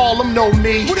 Harlem know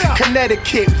me.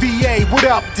 Connecticut, VA, what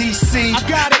up, DC?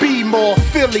 Be more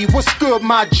Philly, what's good,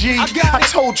 my G? I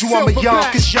told you I'm a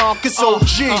Yonkers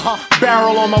OG.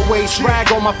 Barrel on my waist,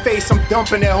 rag on my face, I'm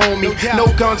dumping it, homie. No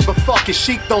guns, but fucking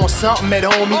sheek throwing something at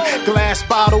homie. Glass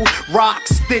bottle,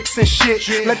 rocks, sticks and shit.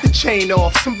 Let the chain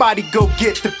off, somebody go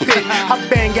get the pit. I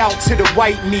bang out to the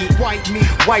white meat,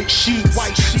 white sheets.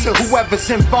 To whoever's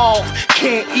involved,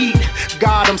 can't eat.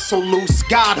 God, I'm so loose,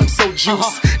 God, I'm so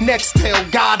juice. Next tail,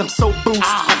 God, I'm so boost.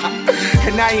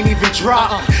 And I ain't even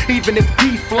drop. Even if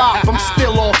D flop, I'm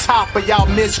still on top of y'all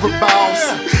miserables.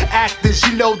 Actors,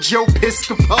 you know Joe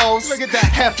Piscopos. Look at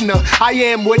that. Hefner, I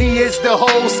am what he is, the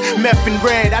host. Meth and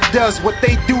red, I does what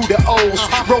they do to O's.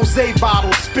 Rosé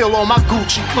bottles spill on my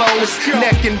Gucci clothes.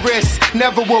 Neck and wrist,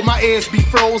 never will my ears be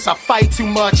froze. I fight too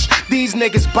much, these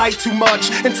niggas bite too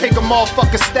much. And take a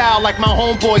motherfucker style like my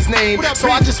homeboy's name. So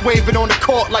I just wave it on the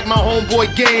court like my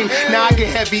homeboy game. Now I get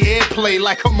heavy airplay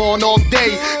like I'm on all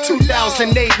day.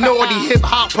 2008 naughty hip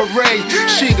hop parade.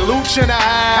 Sheek louch in the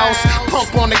house,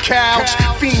 pump on the couch,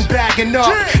 fiend bagging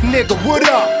up. Nigga, what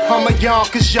up? I'm a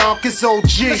Yonkers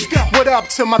OG. What up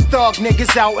to my thug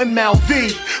niggas out in Mount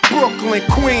V? Brooklyn,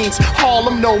 Queens,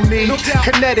 Harlem know me.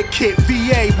 Connecticut,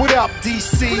 VA, what up,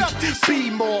 DC? Be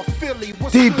more Philly,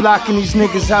 D-blocking these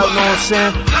niggas out, know what I'm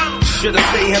saying? Should I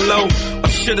say hello, or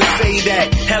should I say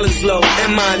that hell is low?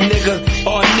 Am I a nigga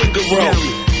or a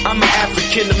nigga? I'm an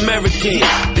African American.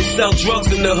 They sell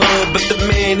drugs in the hood, but the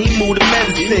man, he moved to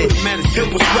medicine. He'll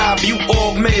prescribe you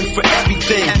all men for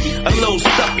everything. A little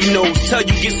stuffy nose, tell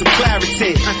you get some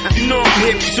clarity. You know I'm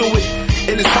hip to it,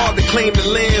 and it's hard to claim the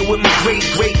land with my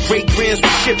great-great-great-grands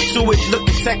were shipped to it. Look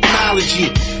at technology,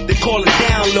 they call it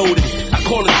downloaded. I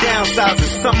call it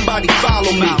downsizing, somebody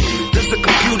follow me. Does a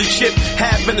computer chip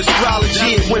have an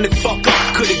astrology? And when it fuck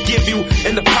up, could it give you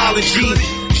an apology?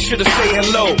 Should I say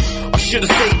hello, or should I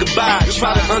say goodbye?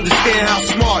 Try to understand how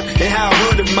smart and how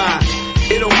hood am I.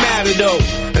 It don't matter though,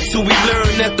 until we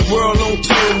learn that the world don't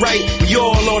turn right. We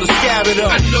all ought to scatter though.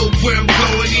 I know where I'm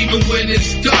going even when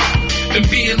it's dark, and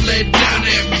being led down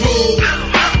that road.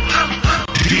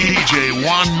 DJ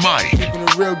One Mike. Keeping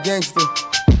a real gangster.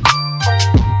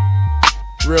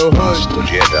 Real hood.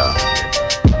 Jada.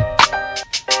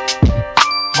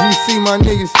 GC, my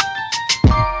niggas.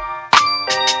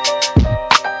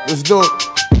 Let's do it.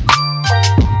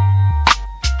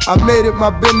 I made it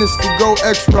my business to go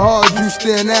extra hard. You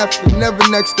stand after, never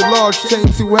next to large. Chain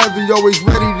too heavy, always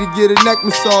ready to get a neck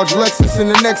massage. Lexus in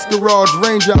the next garage,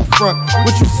 range out front.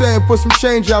 What you saying? Put some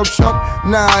change out, chump.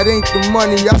 Nah, it ain't the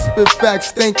money. I spit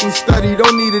facts, think and study.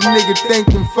 Don't need a nigga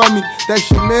thinking for me. That's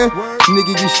your man?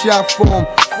 Nigga get shot for him.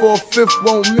 4/5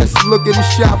 won't miss, look at the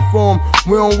shot for him.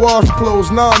 We don't wash clothes,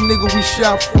 nah nigga, we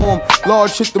shot for him.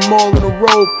 Large hit them all in a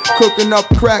robe. Cooking up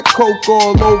crack coke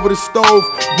all over the stove.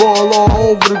 Ball all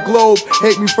over the globe.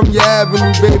 Hate me from your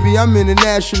avenue, baby. I'm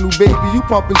international, baby. You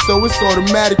pumping so it's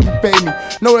automatic, you pay me.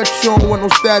 Know that you don't want no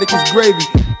static, it's gravy.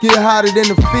 Get hotter than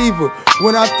a fever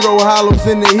when I throw hollows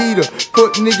in the heater.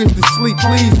 Put niggas to sleep,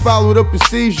 please follow the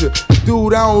procedure.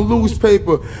 Dude, I don't lose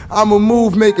paper. I'm a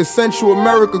move maker, Central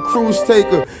America cruise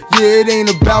taker. Yeah, it ain't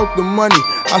about the money.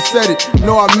 I said it,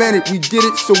 no I meant it. We get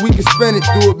it so we can spend it.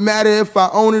 Do it matter if I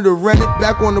own it or rent it?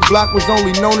 Back on the block was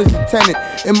only known as a tenant.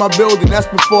 In my building, that's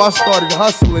before I started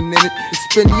hustling in it.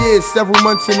 It's been years, several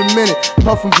months in a minute.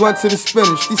 Puffing blunt to the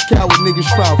spinach. These coward niggas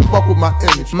trying to fuck with my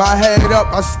image. My head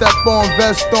up, I step on,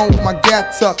 vest on with my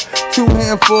gap tucked. 2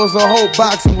 handfuls of whole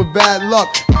boxing with bad luck.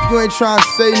 If you ain't trying to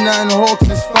say nothing, Hawks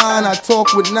is fine. I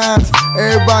talk with nines,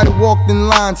 everybody walked in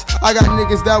lines. I got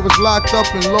niggas that was locked up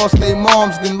and lost their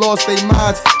moms, then lost their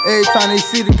minds. Every time they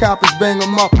see the coppers bang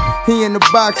them up. He in the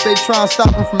box, they try and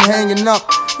stop him from hanging up.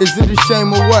 Is it a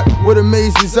shame or what? What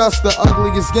amazes us? The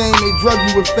ugliest game. They drug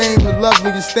you with fame, the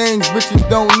loveliest things. Bitches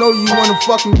don't know you wanna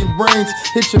fucking get brains.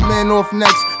 Hit your man off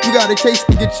next. You got a case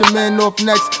to get your man off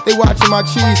next. They watching my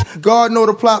cheese. God know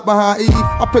the plot behind Eve.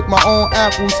 I pick my own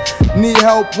apples. Need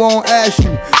help, won't ask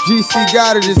you. GC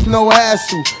got it, it's no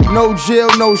hassle. No jail,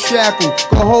 no shackle.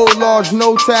 Go hold large,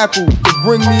 no tackle. To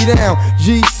bring me down.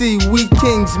 GC, we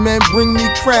kings, man, bring me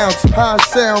crowns. High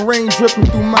sound, rain dripping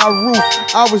through my roof.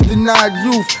 I was denied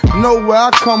youth. youth. Know where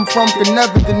I come from, can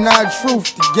never deny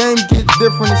truth. The game get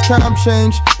different as time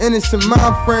change. Innocent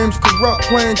mind frames, corrupt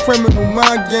playing criminal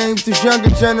mind games. This younger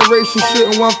generation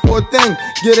shitting one for a thing.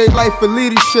 Get a life for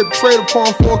leadership, trade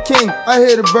upon for a king. I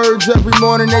hear the birds every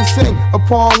morning they sing.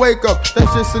 Upon wake up,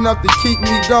 that's just enough to keep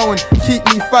me going, keep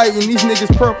me fighting. These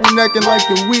niggas purple necking like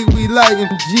the weed we lighting.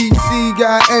 GC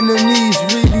got enemies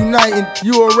reuniting.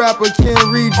 You a rapper, can't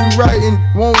read you writing.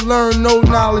 Won't learn no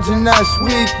knowledge and that's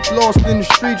weak. Lost in the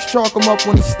streets, chalk 'em up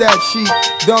on the stat sheet.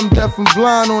 Dumb, deaf and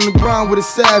blind on the ground with a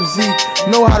salve Zeke.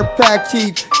 Know how to pack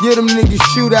heat, get them niggas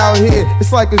shoot out here.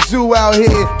 It's like a zoo out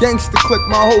here. Gangsta click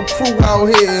my whole crew out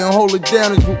here. And hold it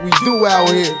down is what we do out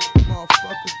here.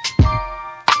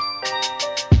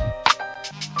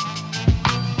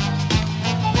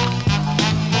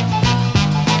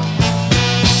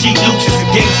 Sheek Louch is a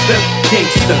gangster,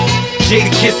 gangster.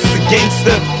 Jadakiss is a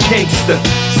gangster, gangster.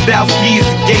 Styles B is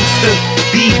a gangster.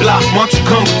 D-Block, why don't you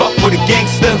come fuck with a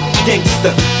gangster,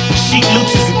 gangster. Sheek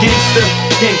Louch is a gangster,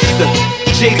 gangster.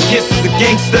 Jadakiss is a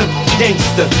gangster,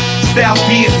 gangster. Styles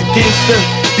B is a gangster.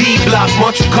 D-Block,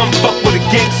 why don't you come fuck with a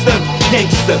gangster,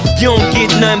 gangster. You don't get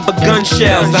nothing but gun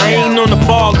shells. I ain't on the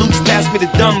ball, Louch pass me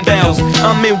the dumbbells.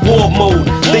 I'm in war mode,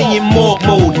 they in morgue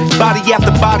mode. Body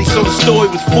after body, so the story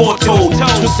was foretold.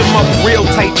 Twist them up real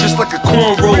tight, just like a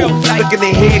cornrow. Slick in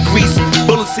their hair grease,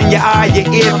 bullets in your eye, your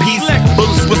earpiece.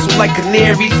 Bullets whistle like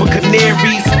canaries for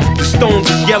canaries. The stones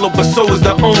is yellow, but so is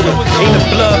the owner. Ain't a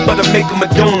blood, but I make him a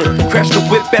donor. Crash the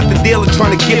whip at the dealer,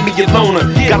 trying to get me a loner.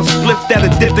 Got a split that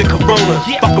addicted Corona.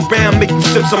 Fuck around, make you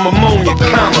sip some ammonia,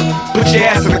 comma. Put your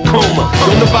ass in a coma.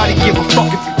 Don't nobody give a fuck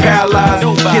if you paralyzed.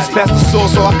 Kiss past the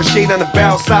source so I can shade on the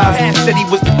barrel size. Said he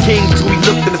was the king till he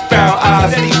looked in the foul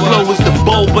eyes. Flow is the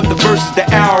bow, but the verse is the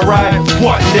hour ride.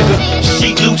 What nigga?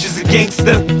 Sheek Louch is a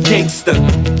gangster, gangster.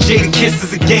 Jadakiss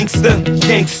is a gangster,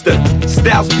 gangster.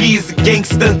 Styles B is a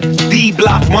gangster.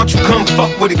 D-Block, why don't you come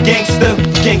fuck with a gangster,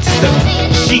 gangster.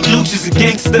 Sheek Louch is a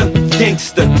gangster,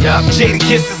 gangster.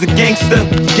 Jadakiss is a gangster,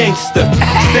 gangster.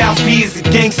 Styles B is a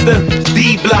gangster.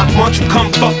 D-Block, why don't you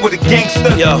come fuck with a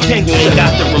gangster, gangster. You ain't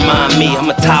got to remind me, I'm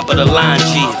a top of the line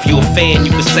G. If you a fan,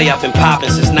 you can say I've been popping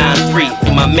since 9-3. If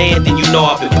you my man, then you know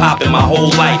I've been popping my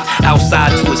whole life.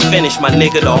 Outside to his finish, my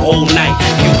nigga, the whole night.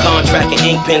 Few contract and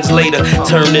ink pens later,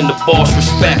 turned into boss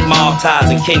respect, mob ties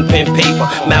and kingpin paper.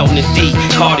 Mountain and D,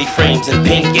 Cardi frames and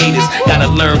pin gators. Gotta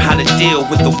learn how to deal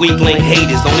with the weak link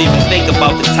haters. Don't even think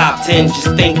about the top 10,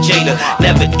 just think Jada.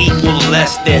 Never equal or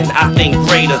less than, I think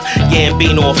greater.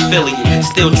 Gambino affiliate,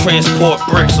 still transport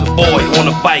bricks, a boy on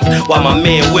a bike while my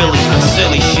man Willie.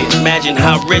 Silly shit, imagine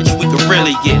how rich we could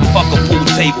really get. Fuck a pool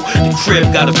table, the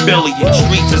crib got a billion.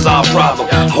 Streets is our problem,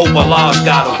 hope Allah's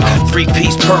got them.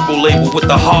 3-piece purple label with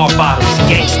the hard bottoms,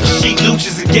 gangster. Sheek Louch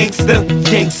is a gangster,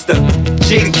 gangster.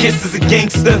 Jadakiss is a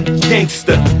gangster,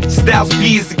 gangster. Styles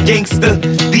B is a gangster.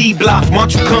 D-Block, why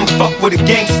don't you come fuck with a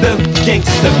gangster,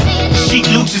 gangster. Sheek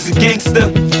Louch is a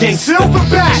gangster, gangster.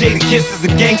 Jadakiss is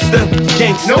a gangster,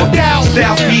 gangster. No doubt.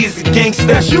 Styles B is a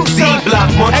gangster. D-Block,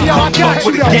 why don't you come fuck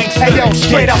with a gangster. Hey yo,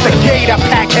 straight out the gate, I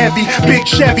pack heavy. Big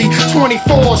Chevy,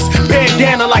 24s.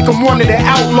 Bandana like I'm one of the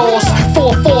outlaws.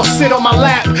 4-4 sit on my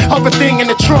lap. Other thing in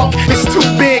the trunk, it's too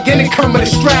big and it come with a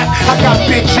strap. I got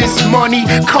bitches, money,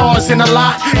 cars, and a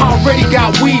lot. I already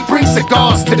got weed, bring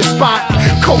cigars to the spot.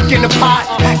 Coke in the pot,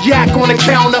 yak on the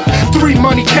counter. 3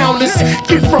 money counters,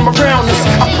 get from around us.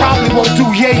 I probably won't do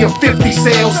yay or 50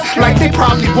 sales. Like they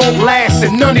probably won't last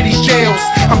in none of these jails.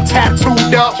 I'm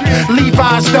tattooed up,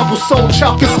 Levi's double soul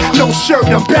chuckers. No shirt,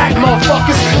 I'm back,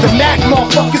 motherfuckers. The Mac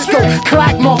motherfuckers go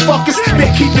clack, motherfuckers. They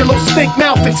keep your little stink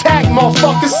mouth intact,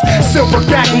 motherfuckers.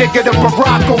 Silverback nigga, the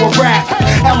Barack or a rap.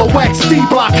 LOX,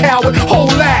 D-Block, Howard,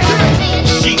 whole act.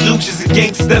 Sheek Louch is a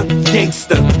gangster,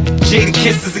 gangster.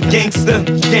 Jadakiss is a gangster,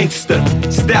 gangster.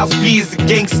 Styles B is a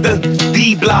gangster.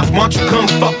 D-Block, why don't you come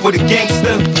fuck with a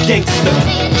gangster, gangster.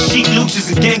 Sheek Louch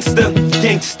is a gangster,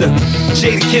 gangster.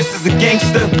 Jadakiss is a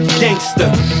gangster,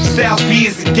 gangster. Styles B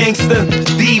is a gangster.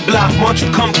 D-Block, why don't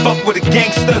you come fuck with a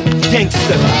gangster,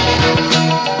 gangster.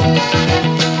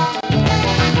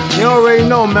 You already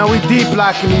know, man, we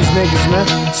D-blocking these niggas, man.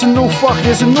 It's a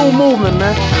new movement,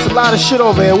 man. It's a lot of shit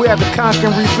over here. We had to conquer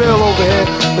and rebuild over here,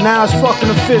 but now it's fucking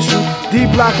official.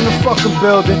 D-blocking the fucking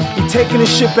building. We taking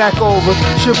this shit back over.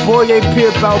 Shit, boy, AP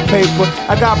about paper.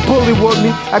 I got Bully with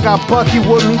me. I got Bucky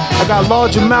with me. I got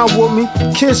Large Amount with me.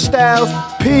 Kiss Styles,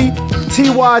 P,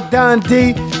 T.Y. Don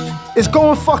D. It's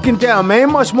going fucking down, man.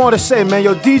 Ain't much more to say, man.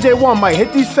 Yo, DJ One might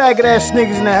hit these faggot ass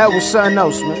niggas in the head with something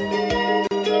else, man.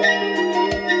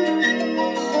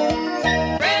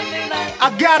 I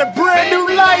got a brand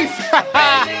new life.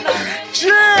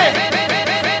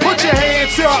 Yeah. Put your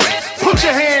hands up. Put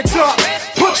your hands up.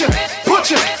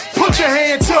 Put your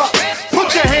hands up.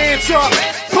 Put your hands up.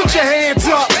 Put your hands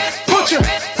up. Put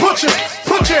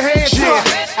your hands up.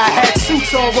 I had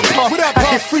suits on with Puff. I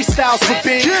did freestyles with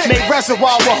Big. Made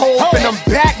reservoir with Hope. And I'm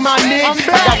back, my nigga.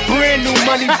 I got brand new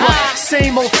money, but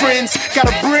same old friends.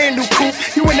 Got a brand new coupe.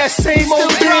 You in that same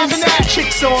old Benz.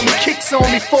 Chicks on me, kicks on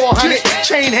me, 400.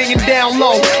 Chain hanging down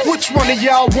low. Which one of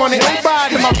y'all want it?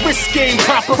 Nobody. And my wrist game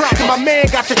proper. And my man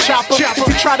got the chopper. If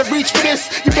you try to reach for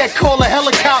this, you better call a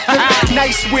helicopter.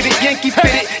 Nice with it, Yankee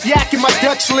fit it. Yak in my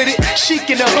Dutch lit it. Sheek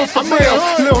in the hood for real.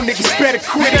 Little niggas better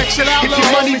quit it. If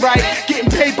your money right, getting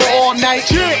paper all night.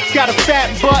 Got a fat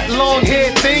butt, long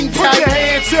hair, thing tight. Put your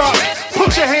hands up.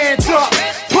 Put your hands up.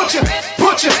 Put your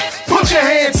hands up. Put your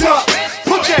hands up.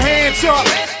 Put your hands up.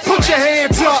 Put your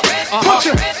hands up.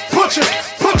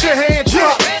 Put your hands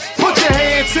up. Put your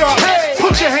hands up.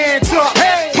 Put your hands up.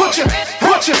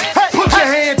 Put your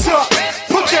hands up.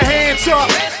 Put your hands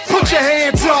up. Put your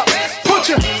hands up.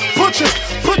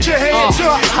 Put your hands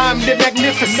up. I'm the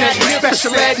magnificent,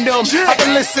 special Adnum. I've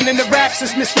been listening to rap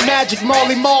since Mr. Magic,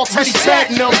 Marley Marl, Teddy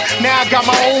Platinum. Now I got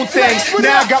my own things.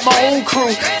 Now I got my own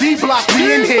crew. D-Block,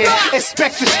 we in here.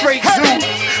 Expect a straight zoo.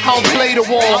 I don't play the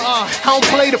wall. I don't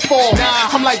play the fall.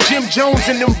 I'm like Jim Jones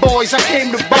and them boys. I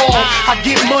came to ball. I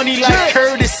get money like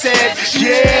Curtis said.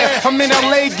 Yeah, I'm in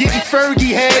LA getting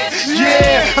Fergie head.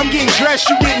 Yeah, I'm getting dressed,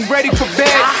 you getting ready for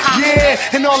bed. Yeah,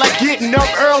 and all I getting up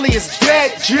early is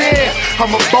dead. Yeah,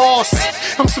 I'm a boss.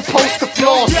 I'm supposed to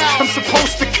floss. I'm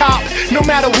supposed to cop, no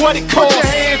matter what it costs.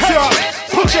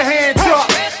 Put your hands up.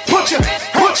 Put your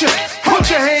hands up. Put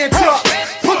your hands up.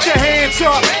 Put your hands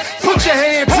up. Put your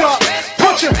hands up.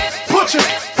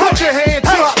 Put your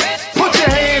hands up. Put your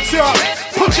hands up.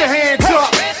 Put your hands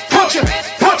up. Put your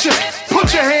hands up.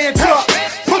 Put your hands up.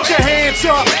 Put your hands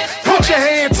up. Put your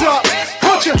hands up.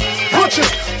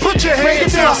 Put your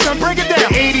hands up. Son, break it down.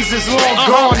 The 80s is long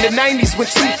gone. The 90s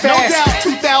went too fast.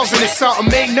 2000 is something,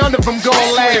 mate. None of them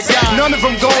gon' last. None of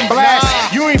them gon'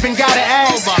 blast. You ain't even gotta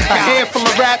ask. A handful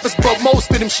of rappers, but most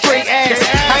of them straight ass.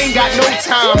 I ain't got no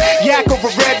time. Yak over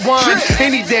red wine.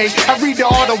 Any day, I read the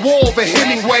Art of War over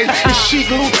Hemingway. The Sheek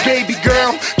Louch, baby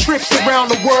girl. Trips around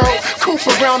the world. Coop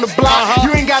around the block.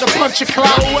 You ain't gotta punch a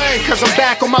clock. Cause I'm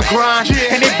back on my grind.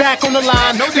 And they back on the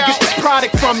line. To get this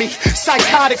product from me.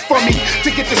 Psychotic from me. To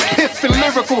get this piff and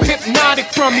lyrical hypnotic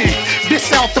from me.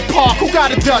 This out the park. Who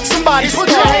got a duck? Somebody put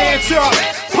your hands up.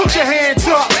 Put your hands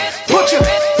up. Put your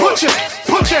hands up.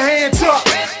 Put your hands up.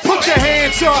 Put your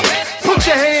hands up. Put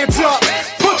your hands up.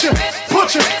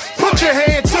 Put your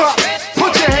hands up.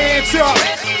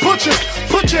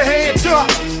 Put your hands up.